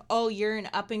saying like, oh, you're an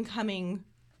up and coming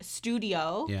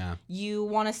studio. Yeah. You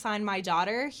want to sign my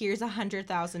daughter? Here's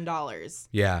 $100,000.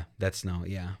 Yeah, that's no.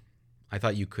 Yeah. I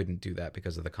thought you couldn't do that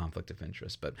because of the conflict of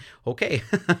interest, but okay,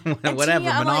 whatever,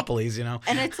 monopolies, like, you know.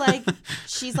 And it's like,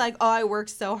 she's like, oh, I worked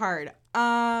so hard.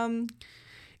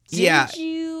 Yeah, did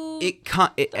you?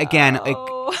 Again,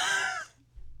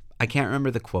 I can't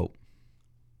remember the quote,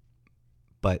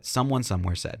 but someone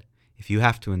somewhere said, if you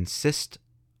have to insist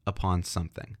upon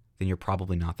something, then you're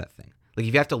probably not that thing. Like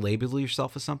if you have to label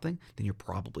yourself as something, then you're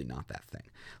probably not that thing.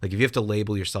 Like if you have to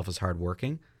label yourself as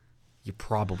hardworking, you're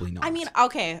probably not. I mean,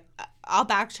 okay, I'll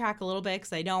backtrack a little bit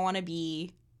because I don't want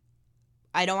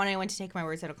anyone to take my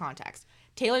words out of context.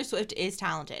 Taylor Swift is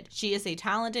talented. She is a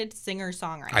talented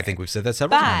singer-songwriter. I think we've said that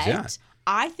several times, yeah.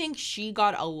 I think she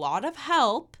got a lot of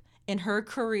help in her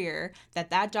career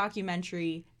that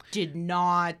documentary did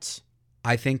not.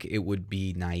 I think it would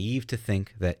be naive to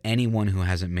think that anyone who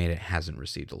hasn't made it hasn't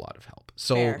received a lot of help.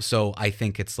 So I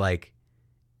think it's like,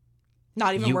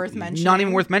 not even worth mentioning. Not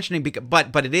even worth mentioning,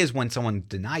 but it is when someone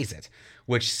denies it,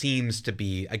 which seems to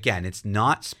be, again, it's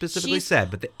not specifically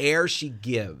said, but the air she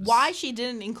gives. Why she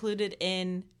didn't include it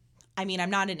in, I mean, I'm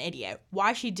not an idiot.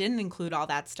 Why she didn't include all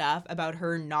that stuff about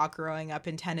her not growing up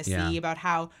in Tennessee, about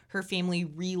how her family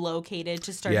relocated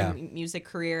to start a music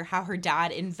career, how her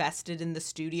dad invested in the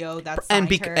studio that signed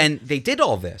her. And they did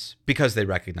all this because they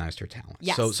recognized her talent.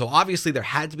 Yes. So obviously there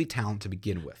had to be talent to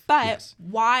begin with. But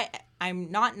why?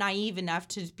 I'm not naive enough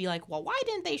to be like, well, why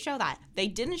didn't they show that? They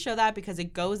didn't show that because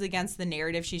it goes against the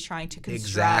narrative she's trying to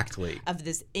construct of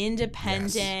this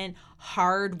independent,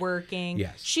 hardworking.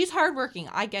 Yes. She's hardworking.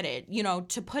 I get it. You know,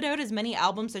 to put out as many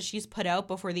albums as she's put out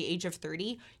before the age of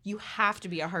 30, you have to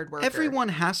be a hard worker. Everyone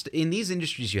has to. In these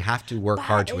industries, you have to work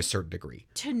hard to a certain degree.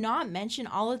 To not mention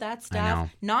all of that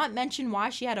stuff, not mention why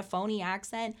she had a phony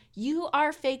accent, you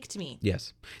are fake to me.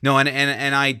 Yes. No,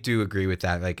 and I do agree with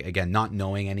that. Like, again, not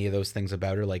knowing any of those things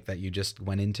about her, like that you just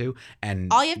went into,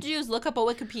 and all you have to do is look up a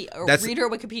Wikipedia or read her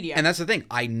Wikipedia. And that's the thing.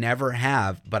 I never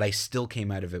have, but I still came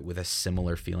out of it with a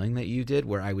similar feeling that you did,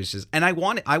 where I was just, and I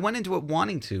went into it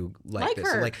wanting to like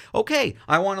this. Her. Like, okay,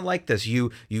 I want to like this.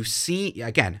 You see,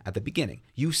 again, at the beginning,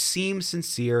 you seem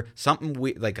sincere. Something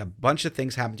like a bunch of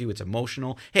things happen to you. It's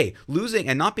emotional. Hey, losing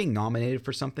and not being nominated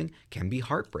for something can be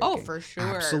heartbreaking. Oh, for sure.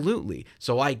 Absolutely.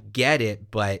 So I get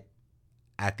it, but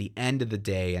at the end of the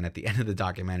day and at the end of the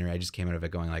documentary, I just came out of it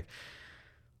going like,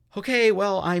 okay,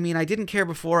 well, I mean, I didn't care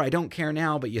before, I don't care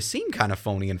now, but you seem kind of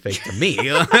phony and fake to me.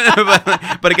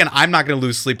 but again, I'm not going to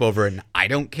lose sleep over it, and I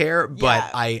don't care, but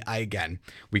I again,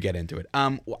 we get into it.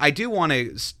 I do want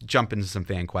to jump into some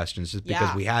fan questions just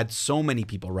because we had so many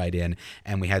people write in,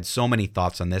 and we had so many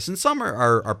thoughts on this, and some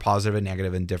are positive and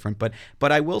negative and different,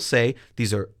 but I will say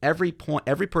these are every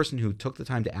person who took the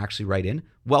time to actually write in,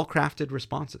 well-crafted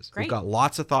responses. Great. We've got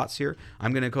lots of thoughts here.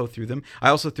 I'm going to go through them. I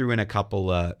also threw in a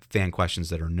couple fan questions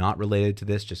that are not related to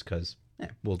this just because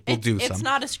we'll do some. It's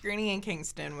not a screening in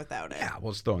Kingston without it. Yeah,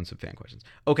 we'll just throw in some fan questions.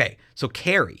 Okay, so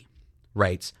Carrie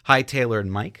writes, "Hi, Taylor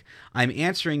and Mike. I'm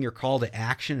answering your call to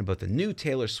action about the new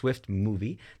Taylor Swift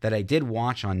movie that I did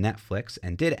watch on Netflix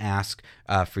and did ask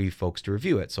for you folks to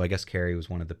review it." So I guess Carrie was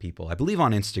one of the people, I believe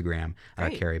on Instagram,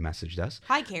 Carrie messaged us.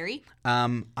 Hi, Carrie.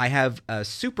 I have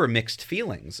super mixed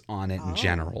feelings on it in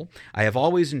general. I have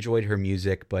always enjoyed her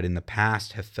music, but in the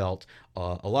past have felt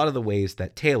a lot of the ways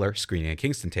that Taylor, screening at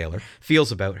Kingston Taylor, feels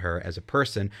about her as a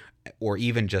person or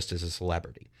even just as a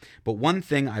celebrity. But one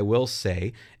thing I will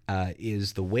say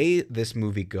is the way this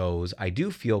movie goes, I do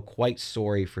feel quite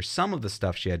sorry for some of the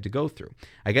stuff she had to go through.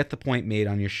 I get the point made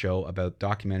on your show about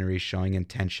documentaries showing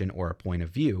intention or a point of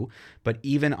view, but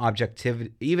even objectively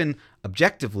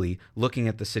looking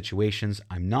at the situations,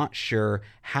 I'm not sure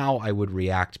how I would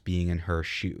react being in her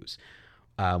shoes,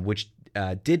 which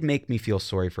did make me feel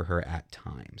sorry for her at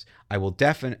times. I was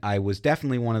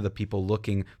definitely one of the people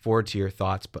looking forward to your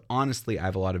thoughts, but honestly, I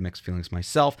have a lot of mixed feelings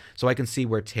myself, so I can see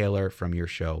where Taylor from your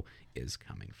show is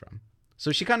coming from.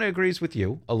 So she kind of agrees with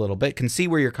you a little bit, can see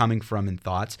where you're coming from in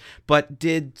thoughts, but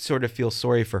did sort of feel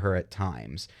sorry for her at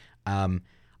times.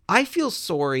 I feel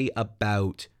sorry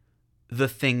about the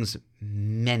things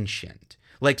mentioned.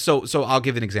 Like, so I'll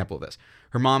give an example of this.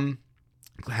 Her mom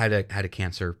had a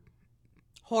cancer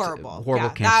horrible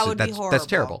cancer. That would be horrible. That's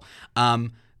terrible.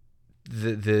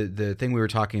 The thing we were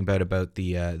talking about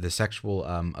the sexual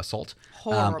assault,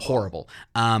 horrible.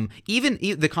 Even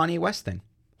the Kanye West thing,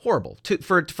 horrible.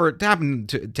 For it to happen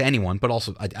to anyone, but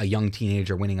also a young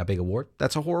teenager winning a big award,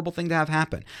 that's a horrible thing to have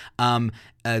happen.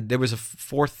 There was a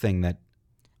fourth thing that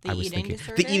I was thinking,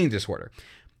 the eating disorder.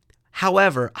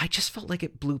 However, I just felt like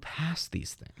it blew past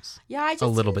these things. Yeah, I just a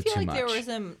little bit feel too like much. there was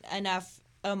enough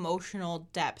emotional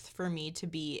depth for me to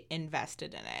be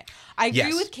invested in it. I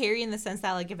agree with Carrie in the sense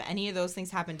that, like, if any of those things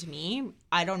happened to me,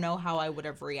 I don't know how I would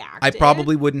have reacted. I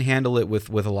probably wouldn't handle it with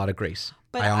a lot of grace.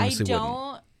 But I honestly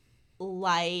don't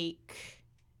like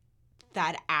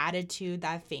that attitude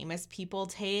that famous people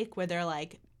take where they're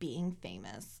like, being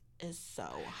famous is so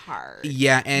hard.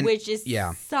 Yeah, and which is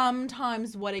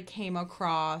sometimes what it came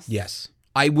across. Yes.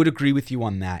 I would agree with you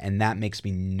on that, and that makes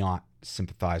me not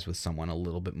sympathize with someone a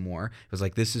little bit more. It was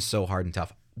like, this is so hard and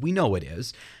tough. We know it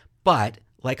is, but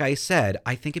like I said,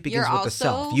 I think it begins with the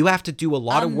self. You have to do a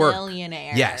lot of work.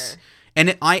 Millionaire. Yes,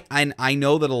 and I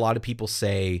know that a lot of people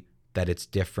say that it's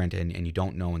different and you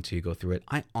don't know until you go through it.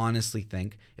 I honestly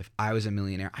think if I was a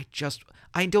millionaire,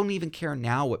 I don't even care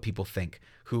now what people think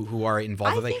who are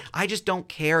involved with it. I just don't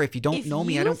care. If you don't know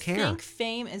me, I don't care. If you think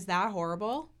fame is that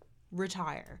horrible,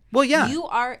 retire. Well, yeah. You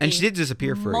are and she did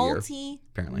disappear for a year,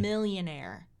 apparently.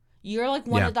 Multi-millionaire. You're like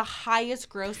one of the highest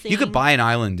grossing. You could buy an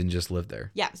island and just live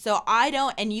there. Yeah. So I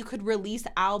don't, and you could release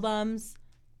albums,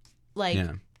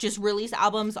 just release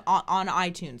albums on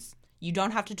iTunes. You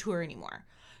don't have to tour anymore.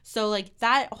 So like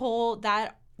that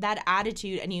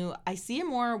attitude, and I see it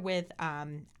more with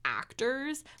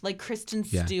actors. Like Kristen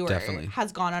Stewart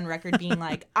has gone on record being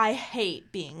like, I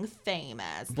hate being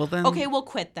famous. Well then, okay, we'll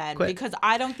quit then because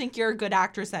I don't think you're a good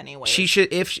actress anyway. She should,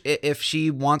 if she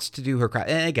wants to do her craft.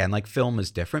 And again, like film is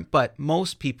different, but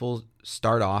most people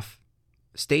start off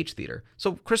stage theater.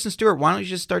 So Kristen Stewart, why don't you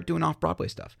just start doing off-Broadway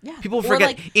stuff? Yeah. People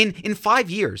forget, like, in 5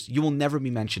 years, you will never be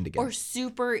mentioned again. Or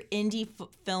super indie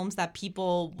films that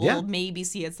people will maybe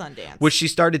see at Sundance. Which she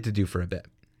started to do for a bit.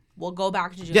 We'll go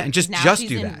back to just do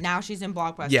that. Now she's in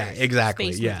blockbusters. Yeah,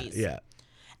 exactly. Space movies. Yeah.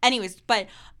 Anyways, but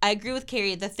I agree with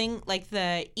Carrie. The thing, like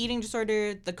the eating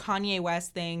disorder, the Kanye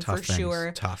West thing, tough for things.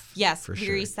 sure. Tough. Yes,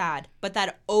 very sad. But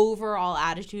that overall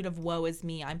attitude of woe is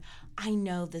me. I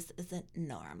know this isn't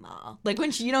normal. Like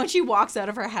when she walks out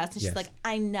of her house and she's like,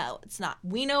 I know it's not.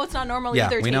 We know it's not normal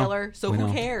either, Taylor. So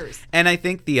who cares? And I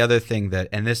think the other thing that,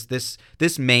 and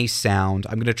this may sound,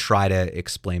 I'm going to try to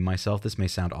explain myself. This may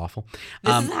sound awful.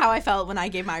 This is how I felt when I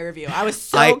gave my review. I was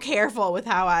so careful with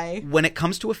how when it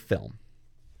comes to a film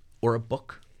or a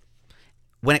book,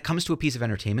 when it comes to a piece of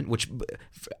entertainment, which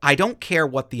I don't care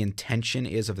what the intention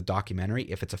is of the documentary.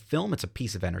 If it's a film, it's a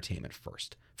piece of entertainment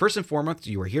first. First and foremost,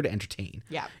 you are here to entertain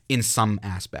in some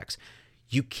aspects.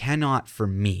 You cannot, for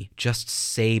me, just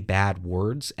say bad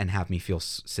words and have me feel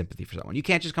sympathy for someone. You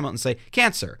can't just come out and say,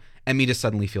 cancer, and me to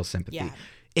suddenly feel sympathy. Yeah.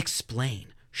 Explain.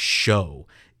 Show.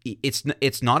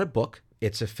 It's not a book.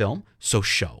 It's a film, so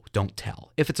show, don't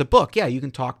tell. If it's a book, you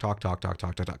can talk,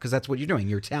 because that's what you're doing.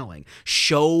 You're telling.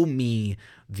 Show me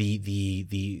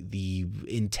the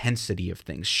intensity of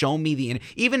things. Show me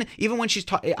even when she's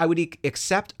talking. I would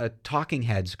accept a Talking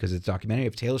Heads, because it's a documentary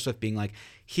of Taylor Swift being like,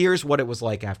 here's what it was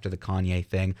like after the Kanye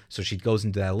thing. So she goes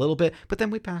into that a little bit, but then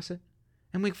we pass it.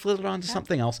 And we flip it on to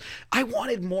something else. I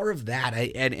wanted more of that.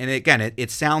 And again,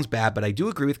 it sounds bad, but I do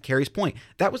agree with Carrie's point.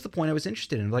 That was the point I was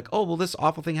interested in. Like, oh, well, this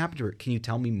awful thing happened to her. Can you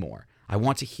tell me more? I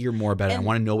want to hear more about it. I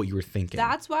want to know what you were thinking.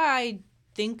 That's why I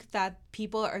think that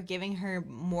people are giving her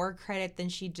more credit than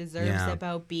she deserves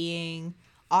about being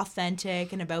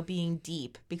authentic and about being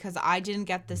deep. Because I didn't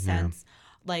get the sense.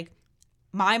 Like,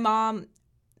 my mom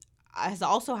has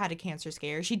also had a cancer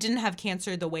scare. She didn't have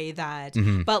cancer the way that,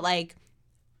 but like,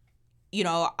 you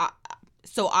know,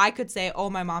 so I could say, oh,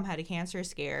 my mom had a cancer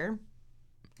scare.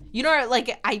 You know,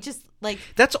 like, I just, like...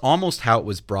 That's almost how it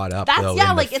was brought up, though, in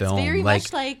the film. It's very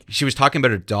much like... She was talking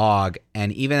about her dog,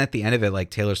 and even at the end of it, like,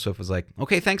 Taylor Swift was like,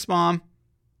 okay, thanks, Mom.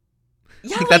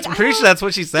 Yeah, like, I'm pretty sure that's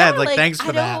what she said. Like, thanks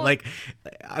for that. Like,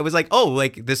 I was like, oh,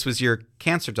 like, this was your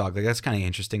cancer dog. Like, that's kind of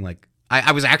interesting. Like,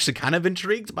 I was actually kind of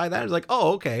intrigued by that. I was like,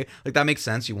 oh, okay. Like, that makes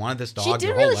sense. You wanted this dog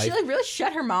your whole life. She really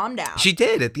shut her mom down. She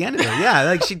did at the end of it. Yeah,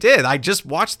 like she did. I just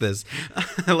watched this.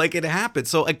 Like, it happened.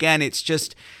 So, again, it's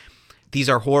just, these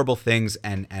are horrible things.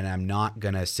 And I'm not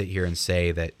going to sit here and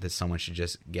say that someone should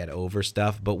just get over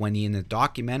stuff. But when in the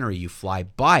documentary you fly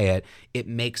by it, it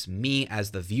makes me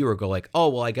as the viewer go like, oh,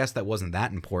 well, I guess that wasn't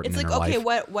that important in her life. It's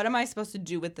like, okay, what am I supposed to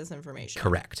do with this information?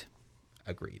 Correct.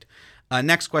 Agreed.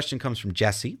 Next question comes from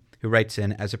Jesse. who writes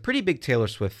in, as a pretty big Taylor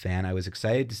Swift fan, I was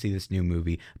excited to see this new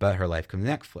movie about her life come to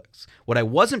Netflix. What I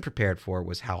wasn't prepared for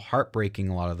was how heartbreaking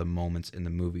a lot of the moments in the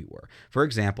movie were. For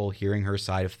example, hearing her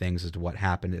side of things as to what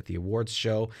happened at the awards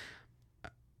show.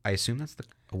 I assume that's the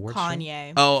awards show?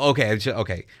 Kanye. Oh, okay.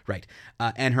 Okay, right.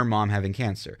 And her mom having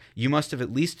cancer. You must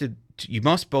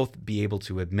both be able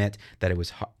to admit that it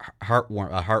was a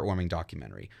heartwarming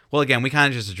documentary. Well, again, we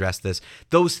kind of just addressed this.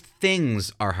 Those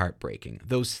things are heartbreaking.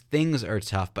 Those things are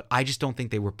tough, but I just don't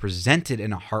think they were presented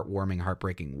in a heartwarming,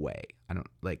 heartbreaking way.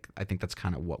 I think that's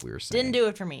kind of what we were saying. Didn't do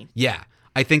it for me. Yeah.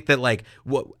 I think that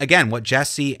what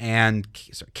Jesse and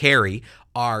Carrie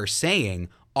are saying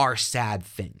are sad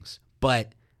things,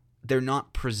 but they're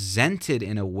not presented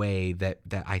in a way that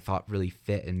I thought really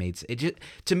fit and made it. Just,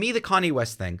 to me, the Kanye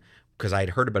West thing, because I had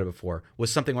heard about it before,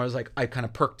 was something where I was like, I kind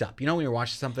of perked up. You know when you're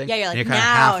watching something? Yeah, you're like,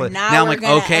 and now I'm like,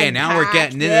 okay, now we're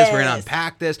getting into this. We're going to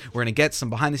unpack this. We're going to get some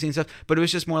behind the scenes stuff. But it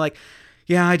was just more like,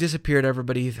 yeah, I disappeared.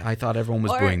 I thought everyone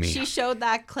was booing me. She showed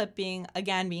that clip being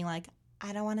like,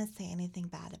 I don't want to say anything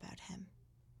bad about him.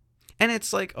 And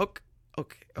it's like,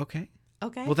 okay.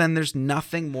 Okay. Well, then there's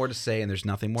nothing more to say and there's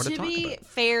nothing more to talk about. To be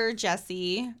fair,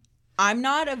 Jesse, I'm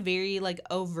not a very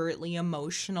overtly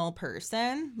emotional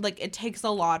person. It takes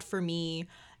a lot for me.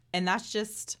 And that's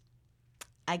just,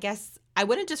 I guess, I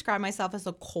wouldn't describe myself as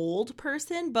a cold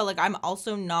person, but I'm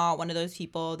also not one of those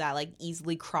people that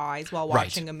easily cries while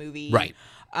watching a movie. Right.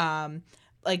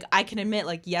 I can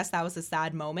admit, yes, that was a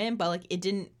sad moment, but it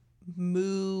didn't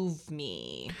move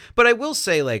me. But I will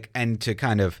say, and to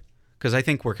kind of, because I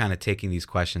think we're kind of taking these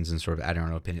questions and sort of adding our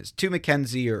own opinions to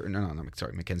Mackenzie's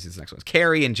the next one.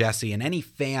 Carrie and Jesse and any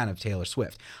fan of Taylor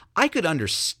Swift. I could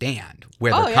understand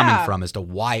where they're coming from as to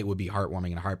why it would be heartwarming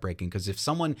and heartbreaking. Because if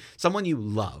someone you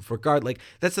love,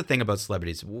 that's the thing about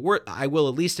celebrities. I will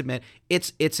at least admit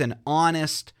it's an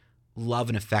honest love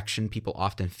and affection people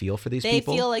often feel for these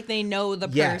people. They feel like they know the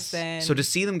person. So to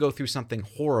see them go through something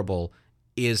horrible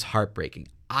is heartbreaking.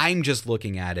 I'm just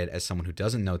looking at it as someone who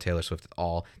doesn't know Taylor Swift at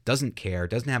all, doesn't care,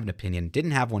 doesn't have an opinion,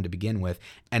 didn't have one to begin with,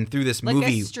 and through this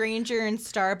movie, a stranger in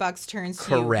Starbucks turns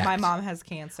correct. to you, my mom has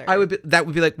cancer. That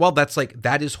would be well,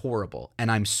 that is horrible,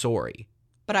 and I'm sorry.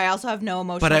 But I also have no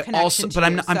emotional connection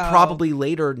to I'm probably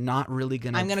later not really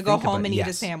gonna. I'm gonna go home and eat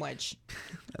a sandwich.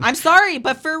 I'm sorry,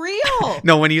 but for real.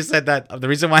 No, when you said that, the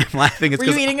reason why I'm laughing is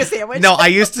because were you eating a sandwich? No, I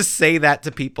used to say that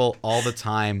to people all the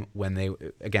time when they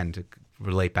to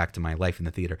relate back to my life in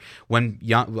the theater. When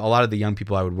a lot of the young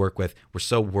people I would work with were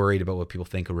so worried about what people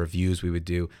think of reviews we would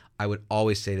do, I would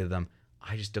always say to them,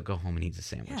 I just don't go home and eat a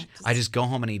sandwich. Yeah, I just go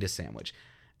home and eat a sandwich.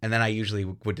 And then I usually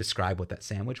would describe what that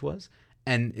sandwich was.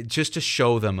 And just to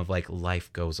show them of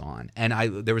life goes on.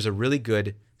 And there was a really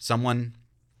good, someone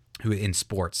who in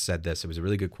sports said this, it was a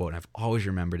really good quote, and I've always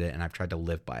remembered it and I've tried to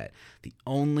live by it. The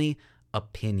only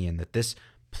opinion that this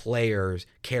player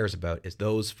cares about is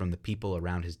those from the people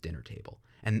around his dinner table.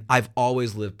 And I've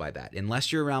always lived by that.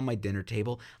 Unless you're around my dinner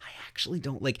table, I actually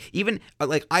don't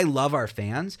I love our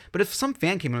fans, but if some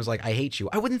fan came and was like, I hate you,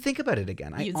 I wouldn't think about it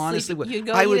again. I honestly would. You'd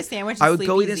go eat a sandwich and I would sleep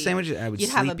go easy. Eat a sandwich and I would You'd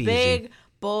sleep have a big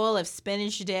bowl of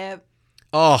spinach dip.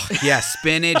 Oh, yeah,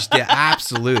 spinach dip,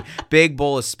 absolute. Big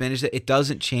bowl of spinach dip. It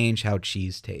doesn't change how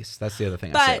cheese tastes. That's the other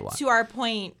thing I say a lot. But to our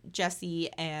point, Jesse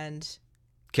and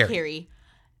Carrie,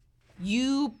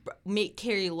 you make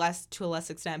Carrie to a less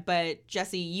extent, but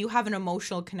Jesse, you have an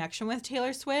emotional connection with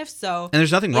Taylor Swift, so and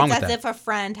there's nothing wrong with that. It's as if a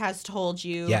friend has told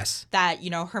you that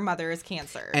her mother is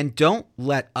cancer. And don't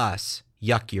let us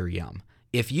yuck your yum.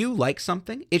 If you like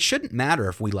something, it shouldn't matter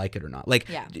if we like it or not.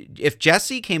 If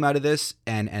Jesse came out of this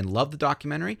and loved the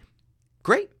documentary,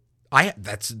 great.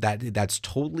 That's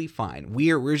totally fine.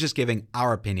 We're just giving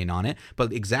our opinion on it,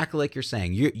 but exactly like you're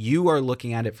saying, you are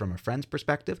looking at it from a friend's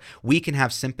perspective. We can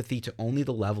have sympathy to only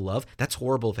the level of that's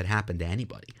horrible if it happened to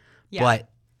anybody. Yeah. But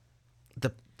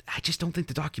I just don't think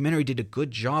the documentary did a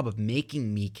good job of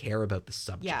making me care about the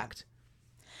subject.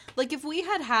 Yeah. If we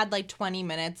had 20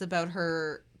 minutes about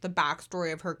the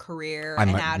backstory of her career,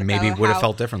 maybe would have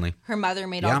felt differently. Her mother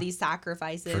made all these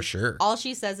sacrifices. For sure. All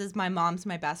she says is, "My mom's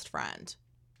my best friend."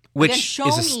 Which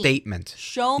is a statement.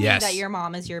 Show me that your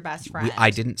mom is your best friend. I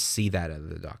didn't see that out of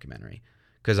the documentary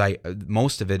because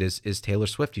most of it is Taylor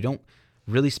Swift. You don't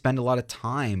really spend a lot of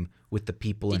time with the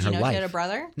people in her life. Did you know she had a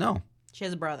brother? No. She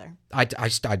has a brother. I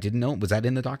didn't know. Was that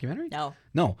in the documentary?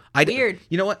 No. Weird.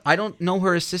 You know what? I don't know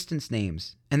her assistants'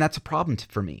 names, and that's a problem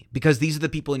for me because these are the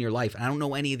people in your life, and I don't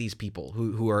know any of these people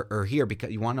who are here.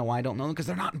 Because you want to know why I don't know them? Because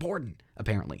they're not important,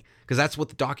 apparently. Because that's what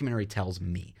the documentary tells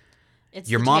me. It's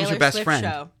your mom's Taylor your best Swift friend,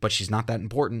 show. But she's not that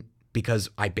important because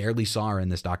I barely saw her in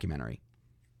this documentary.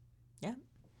 Yeah.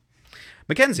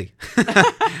 Mackenzie.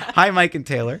 Hi, Mike and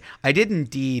Taylor. I did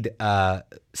indeed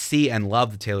see and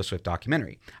love the Taylor Swift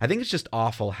documentary. I think it's just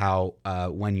awful how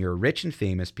when you're rich and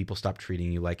famous, people stop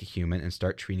treating you like a human and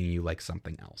start treating you like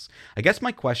something else. I guess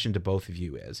my question to both of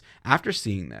you is, after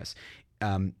seeing this,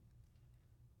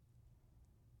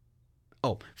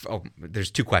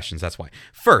 there's two questions. That's why.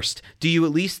 First, do you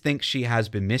at least think she has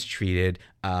been mistreated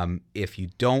if you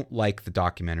don't like the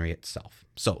documentary itself?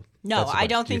 So no, I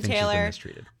don't think Taylor.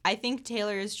 Taylor. I think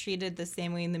Taylor is treated the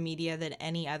same way in the media that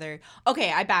any other.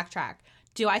 Okay, I backtrack.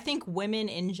 Do I think women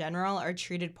in general are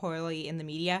treated poorly in the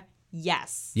media?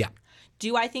 Yes. Yeah.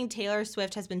 Do I think Taylor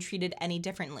Swift has been treated any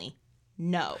differently?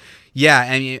 No. Yeah,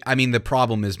 and I mean the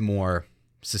problem is more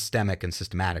systemic and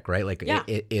systematic, right? Like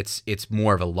it's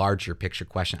more of a larger picture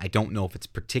question. I don't know if it's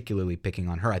particularly picking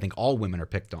on her. I think all women are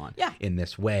picked on in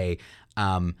this way.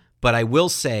 But I will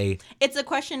say it's a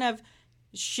question of,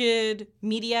 should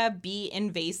media be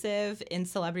invasive in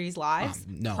celebrities' lives?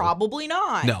 No. Probably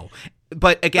not. No.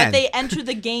 But again, they enter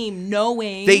the game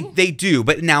knowing they do.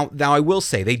 But now I will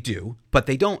say they do, but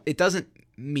they don't. It doesn't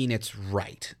mean it's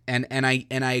right. And I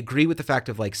agree with the fact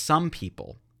of like some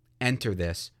people enter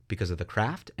this because of the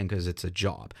craft and because it's a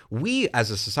job. We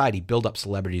as a society build up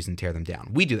celebrities and tear them down.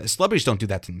 We do that. Celebrities don't do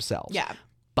that to themselves. Yeah.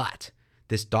 But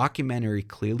this documentary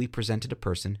clearly presented a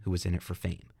person who was in it for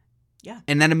fame. Yeah.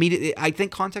 And then immediately, I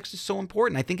think context is so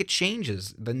important. I think it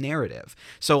changes the narrative.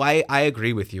 So I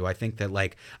agree with you. I think that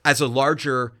like as a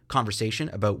larger conversation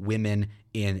about women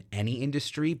in any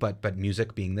industry, but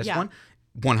music being this one,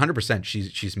 100%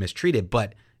 she's mistreated.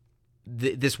 But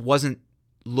this wasn't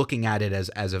looking at it as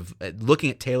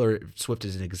looking at Taylor Swift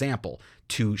as an example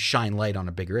to shine light on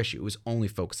a bigger issue. It was only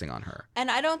focusing on her. And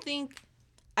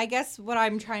I guess what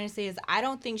I'm trying to say is I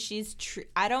don't think she's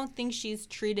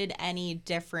treated any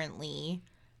differently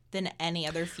than any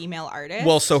other female artist.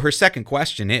 Well, so her second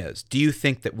question is, do you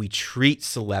think that we treat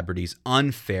celebrities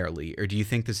unfairly, or do you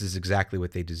think this is exactly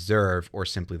what they deserve, or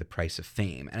simply the price of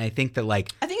fame? And I think that I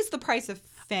think it's the price of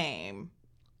fame.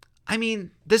 I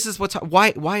mean, this is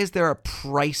why is there a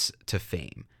price to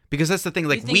fame? Because that's the thing,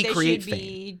 like we create fame.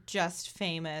 Be just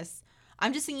famous.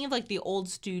 I'm just thinking of like the old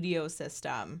studio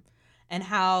system. And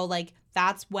how, like,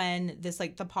 that's when this,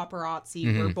 like, the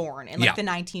paparazzi were born in, like, the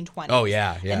 1920s. Oh,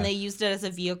 yeah. And they used it as a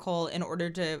vehicle in order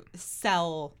to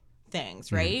sell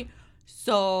things, right?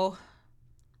 So,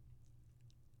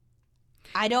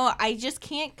 I just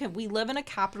can't, we live in a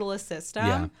capitalist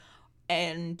system.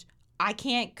 And I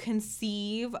can't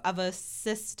conceive of a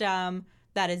system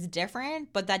that is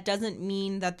different, but that doesn't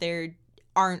mean that there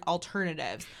aren't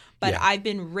alternatives. But I've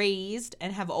been raised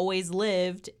and have always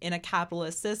lived in a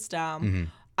capitalist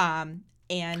system.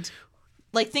 And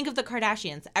like, think of the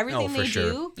Kardashians. Everything they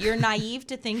do, you're naive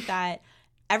to think that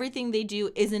everything they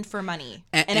do isn't for money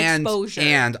and exposure.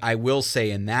 And I will say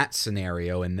in that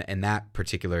scenario, in that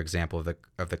particular example of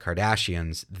the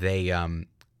Kardashians,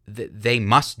 they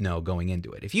must know going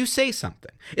into it. If you say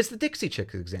something, it's the Dixie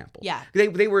Chicks example. Yeah,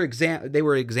 they were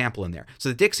an example in there. So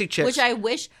the Dixie Chicks, which I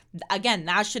wish, again,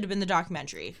 that should have been the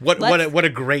documentary. What a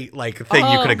great thing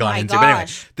you could have gone into. Gosh. But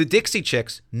anyway, the Dixie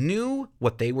Chicks knew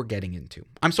what they were getting into.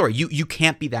 I'm sorry, you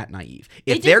can't be that naive.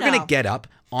 If they're going to get up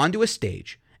onto a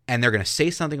stage and they're going to say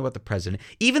something about the president,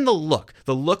 even the look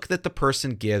that the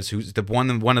person gives, who's the one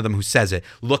of them who says it,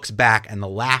 looks back, and the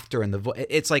laughter and the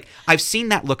it's like, I've seen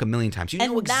that look a million times. You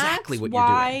know exactly what you're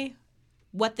doing.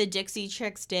 What the Dixie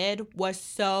Chicks did was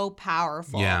so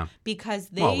powerful. Yeah. Because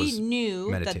they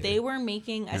knew that they were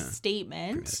making a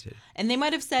statement. And they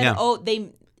might have said,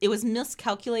 it was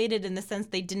miscalculated in the sense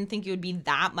they didn't think it would be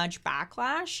that much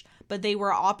backlash, but they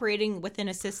were operating within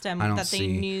a system that they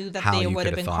knew that there would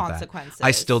have been consequences.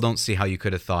 I still don't see how you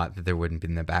could have thought that there wouldn't have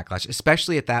been the backlash,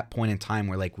 especially at that point in time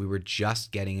where like we were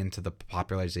just getting into the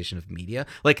popularization of media.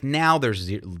 Like now there's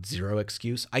zero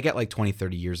excuse. I get like 20,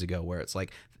 30 years ago where it's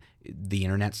like the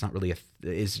internet's not really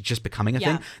is just becoming a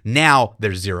thing. Now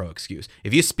there's zero excuse.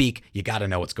 If you speak, you got to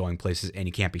know what's going places, and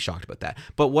you can't be shocked about that.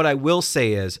 But what I will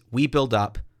say is we build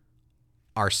up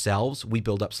ourselves, we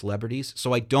build up celebrities.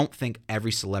 So I don't think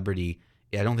every celebrity,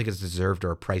 I don't think it's deserved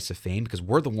or a price of fame, because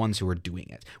we're the ones who are doing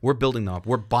it. We're building them up.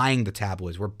 We're buying the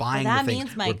tabloids. We're buying the things. That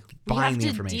means, Mike, we're buying the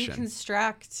information. We have to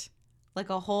deconstruct like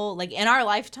a whole, like in our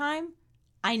lifetime,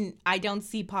 I don't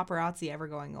see paparazzi ever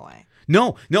going away.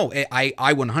 No, I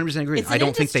 100% agree. I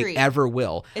don't think they ever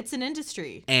will. It's an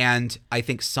industry. And I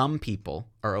think some people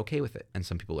are okay with it and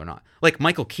some people are not. Like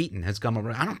Michael Keaton has come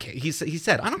over. I don't care. He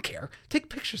said, I don't care. Take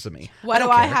pictures of me. What do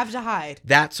I have to hide?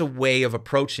 That's a way of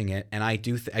approaching it. And I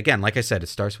do, again, like I said, it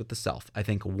starts with the self. I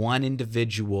think one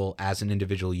individual, as an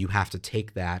individual, you have to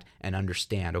take that and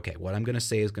understand, okay, what I'm going to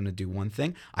say is going to do one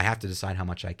thing. I have to decide how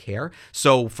much I care.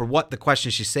 So for what the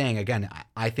question she's saying, again,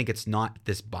 I think it's not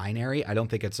this binary. I don't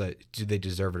think it's do they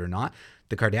deserve it or not.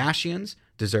 The Kardashians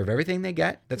deserve everything they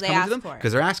get that's coming to them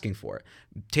because they're asking for it.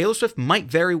 Taylor Swift might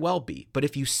very well be, but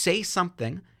if you say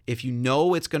something, if you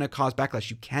know it's going to cause backlash,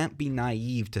 you can't be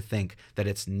naive to think that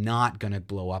it's not going to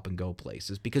blow up and go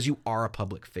places because you are a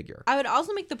public figure. I would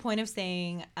also make the point of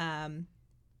saying,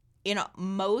 in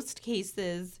most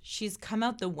cases, she's come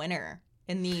out the winner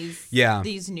in these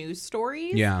news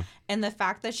stories. Yeah. And the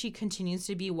fact that she continues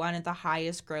to be one of the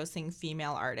highest grossing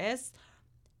female artists,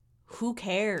 who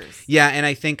cares? Yeah, and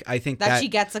I think that she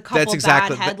gets a couple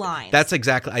bad headlines. That's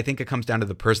exactly. I think it comes down to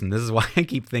the person. This is why I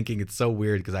keep thinking it's so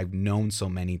weird because I've known so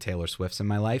many Taylor Swifts in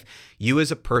my life. You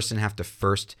as a person have to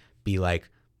first be like,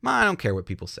 I don't care what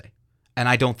people say. And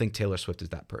I don't think Taylor Swift is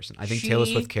that person. I think Taylor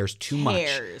Swift cares too much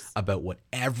about what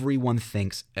everyone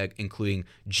thinks, including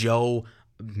Joe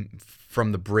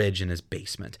from the bridge in his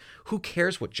basement. Who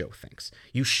cares what Joe thinks?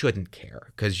 You shouldn't care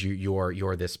because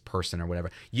you're this person or whatever.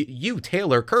 You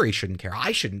Taylor Curry shouldn't care.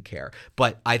 I shouldn't care.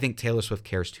 But I think Taylor Swift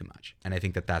cares too much, and I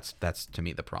think that's to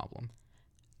me the problem.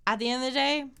 At the end of the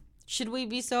day, should we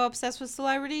be so obsessed with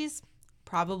celebrities?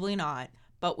 Probably not.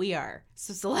 But we are.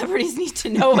 So celebrities need to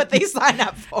know what they sign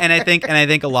up for. And I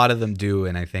think a lot of them do,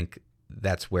 and I think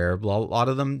that's where a lot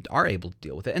of them are able to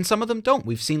deal with it. And some of them don't.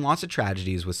 We've seen lots of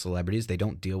tragedies with celebrities. They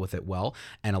don't deal with it well.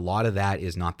 And a lot of that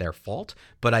is not their fault.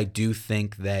 But I do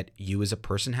think that you as a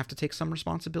person have to take some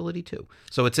responsibility too.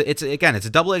 So it's a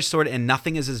double-edged sword, and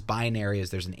nothing is as binary as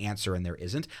there's an answer and there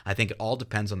isn't. I think it all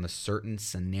depends on the certain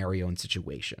scenario and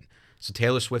situation. So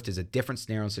Taylor Swift is a different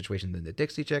scenario and situation than the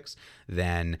Dixie Chicks,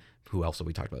 than who else have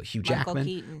we talked about? Hugh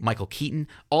Jackman, Michael Keaton.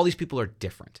 All these people are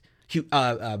different.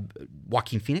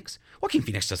 Joaquin Phoenix. Joaquin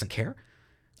Phoenix doesn't care.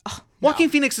 Oh, no. Joaquin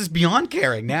Phoenix is beyond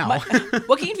caring now.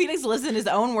 Joaquin Phoenix lives in his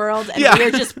own world, and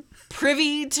we're just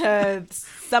privy to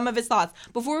some of his thoughts.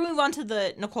 Before we move on to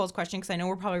the Nicole's question, because I know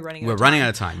we're probably running out of time. We're running out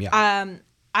of time, yeah.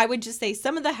 I would just say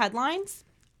some of the headlines,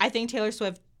 I think Taylor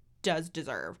Swift does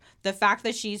deserve. The fact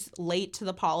that she's late to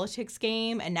the politics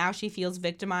game and now she feels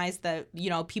victimized that,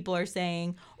 people are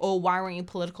saying, oh, why weren't you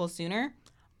political sooner?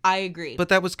 I agree. But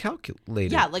that was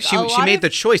calculated. Yeah, like she made the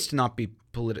choice to not be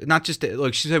political, not just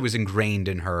like she said it was ingrained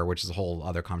in her, which is a whole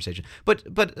other conversation. But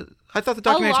I thought the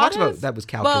documentary talks about that was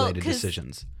calculated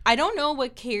decisions. I don't know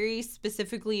what Carrie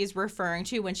specifically is referring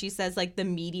to when she says like the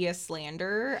media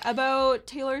slander about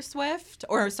Taylor Swift,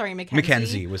 or sorry,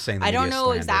 Mackenzie was saying the I don't media know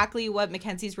slander. exactly what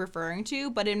Mackenzie's referring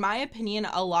to, but in my opinion,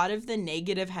 a lot of the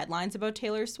negative headlines about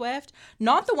Taylor Swift,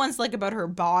 not the ones like about her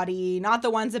body, not the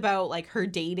ones about like her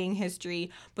dating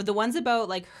history, but the ones about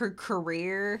like her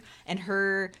career and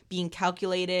her being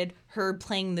calculated, her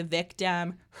playing the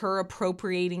victim, her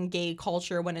appropriating gay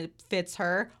culture when it fits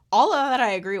her, all of that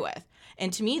I agree with.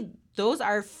 And to me, those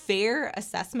are fair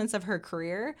assessments of her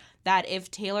career that if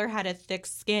Taylor had a thick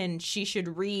skin, she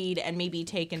should read and maybe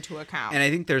take into account. And I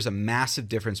think there's a massive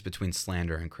difference between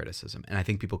slander and criticism. And I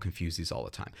think people confuse these all the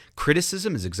time.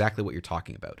 Criticism is exactly what you're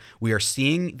talking about. We are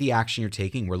seeing the action you're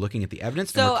taking. We're looking at the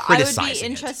evidence and we're criticizing it. So I would be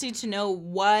interested to know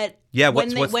what... Yeah,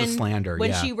 what's the slander?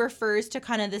 When she refers to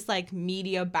kind of this like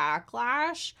media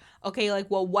backlash, okay,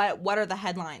 like, well, what are the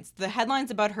headlines? The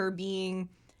headlines about her being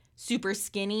super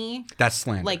skinny. That's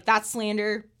slander. Like, that's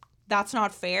slander. That's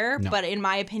not fair. No. But in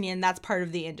my opinion, that's part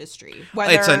of the industry.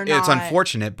 It's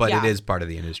unfortunate, but it is part of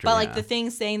the industry. But like the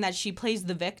thing saying that she plays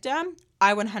the victim,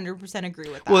 I 100% agree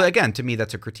with that. Well, again, to me,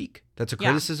 that's a critique. That's a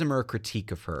criticism or a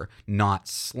critique of her, not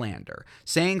slander.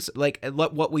 Saying like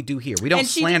what we do here. We don't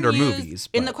slander movies.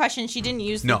 In the question, she didn't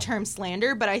use the term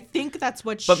slander, but I think that's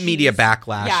what But media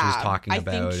backlash she's talking about.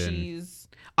 I think she's...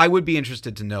 I would be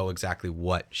interested to know exactly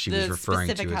what she was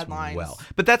referring to as well.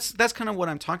 But that's kind of what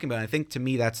I'm talking about. I think to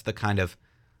me that's the kind of,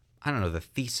 I don't know, the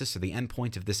thesis or the end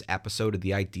point of this episode, or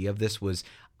the idea of this was,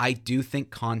 I do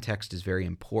think context is very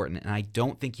important. And I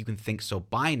don't think you can think so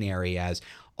binary as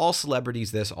all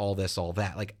celebrities this, all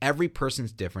that. Like every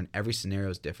person's different. Every scenario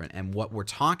is different. And what we're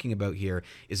talking about here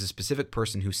is a specific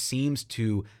person who seems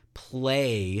to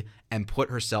play and put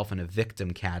herself in a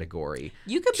victim category.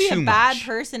 You could be a bad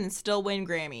person and still win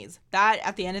Grammys. That,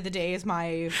 at the end of the day, is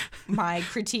my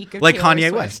critique of like Taylor Kanye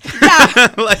Swift. West.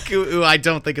 Yeah. Like who I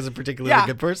don't think is a particularly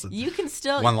good person. You can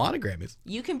still won a lot of Grammys.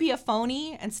 You can be a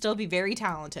phony and still be very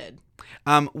talented.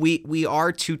 We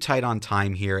are too tight on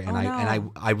time here, and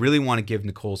I really want to give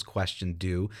Nicole's question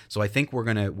due. So I think we're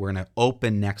gonna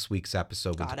open next week's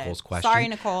episode with Nicole's question. Sorry,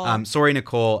 Nicole. Sorry,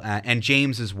 Nicole, and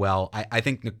James as well. I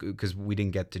think because we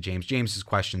didn't get to James. James's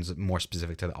question's more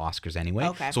specific to the Oscars anyway.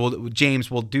 Okay. So James,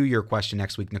 we'll do your question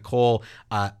next week. Nicole,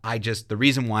 the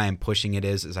reason why I'm pushing it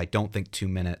is I don't think 2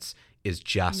 minutes is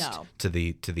just to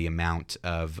the amount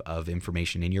of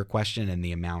information in your question and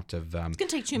the amount of it's gonna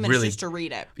take 2 minutes just to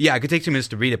read it. Yeah, it could take 2 minutes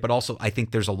to read it, but also I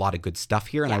think there's a lot of good stuff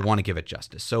here, and I want to give it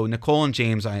justice. So Nicole and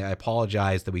James, I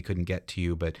apologize that we couldn't get to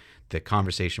you, but the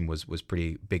conversation was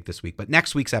pretty big this week. But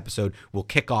next week's episode, we'll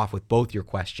kick off with both your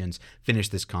questions, finish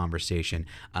this conversation,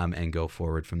 and go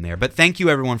forward from there. But thank you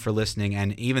everyone for listening,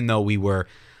 and even though we were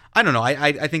I don't know.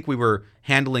 I think we were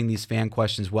handling these fan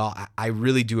questions well. I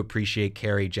really do appreciate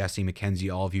Carrie, Jesse, Mackenzie,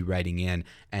 all of you writing in.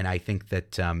 And I think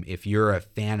that if you're a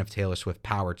fan of Taylor Swift,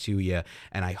 power to you.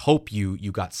 And I hope you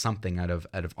got something out of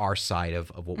our side of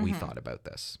what we thought about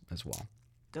this as well.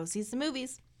 Go see some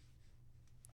movies.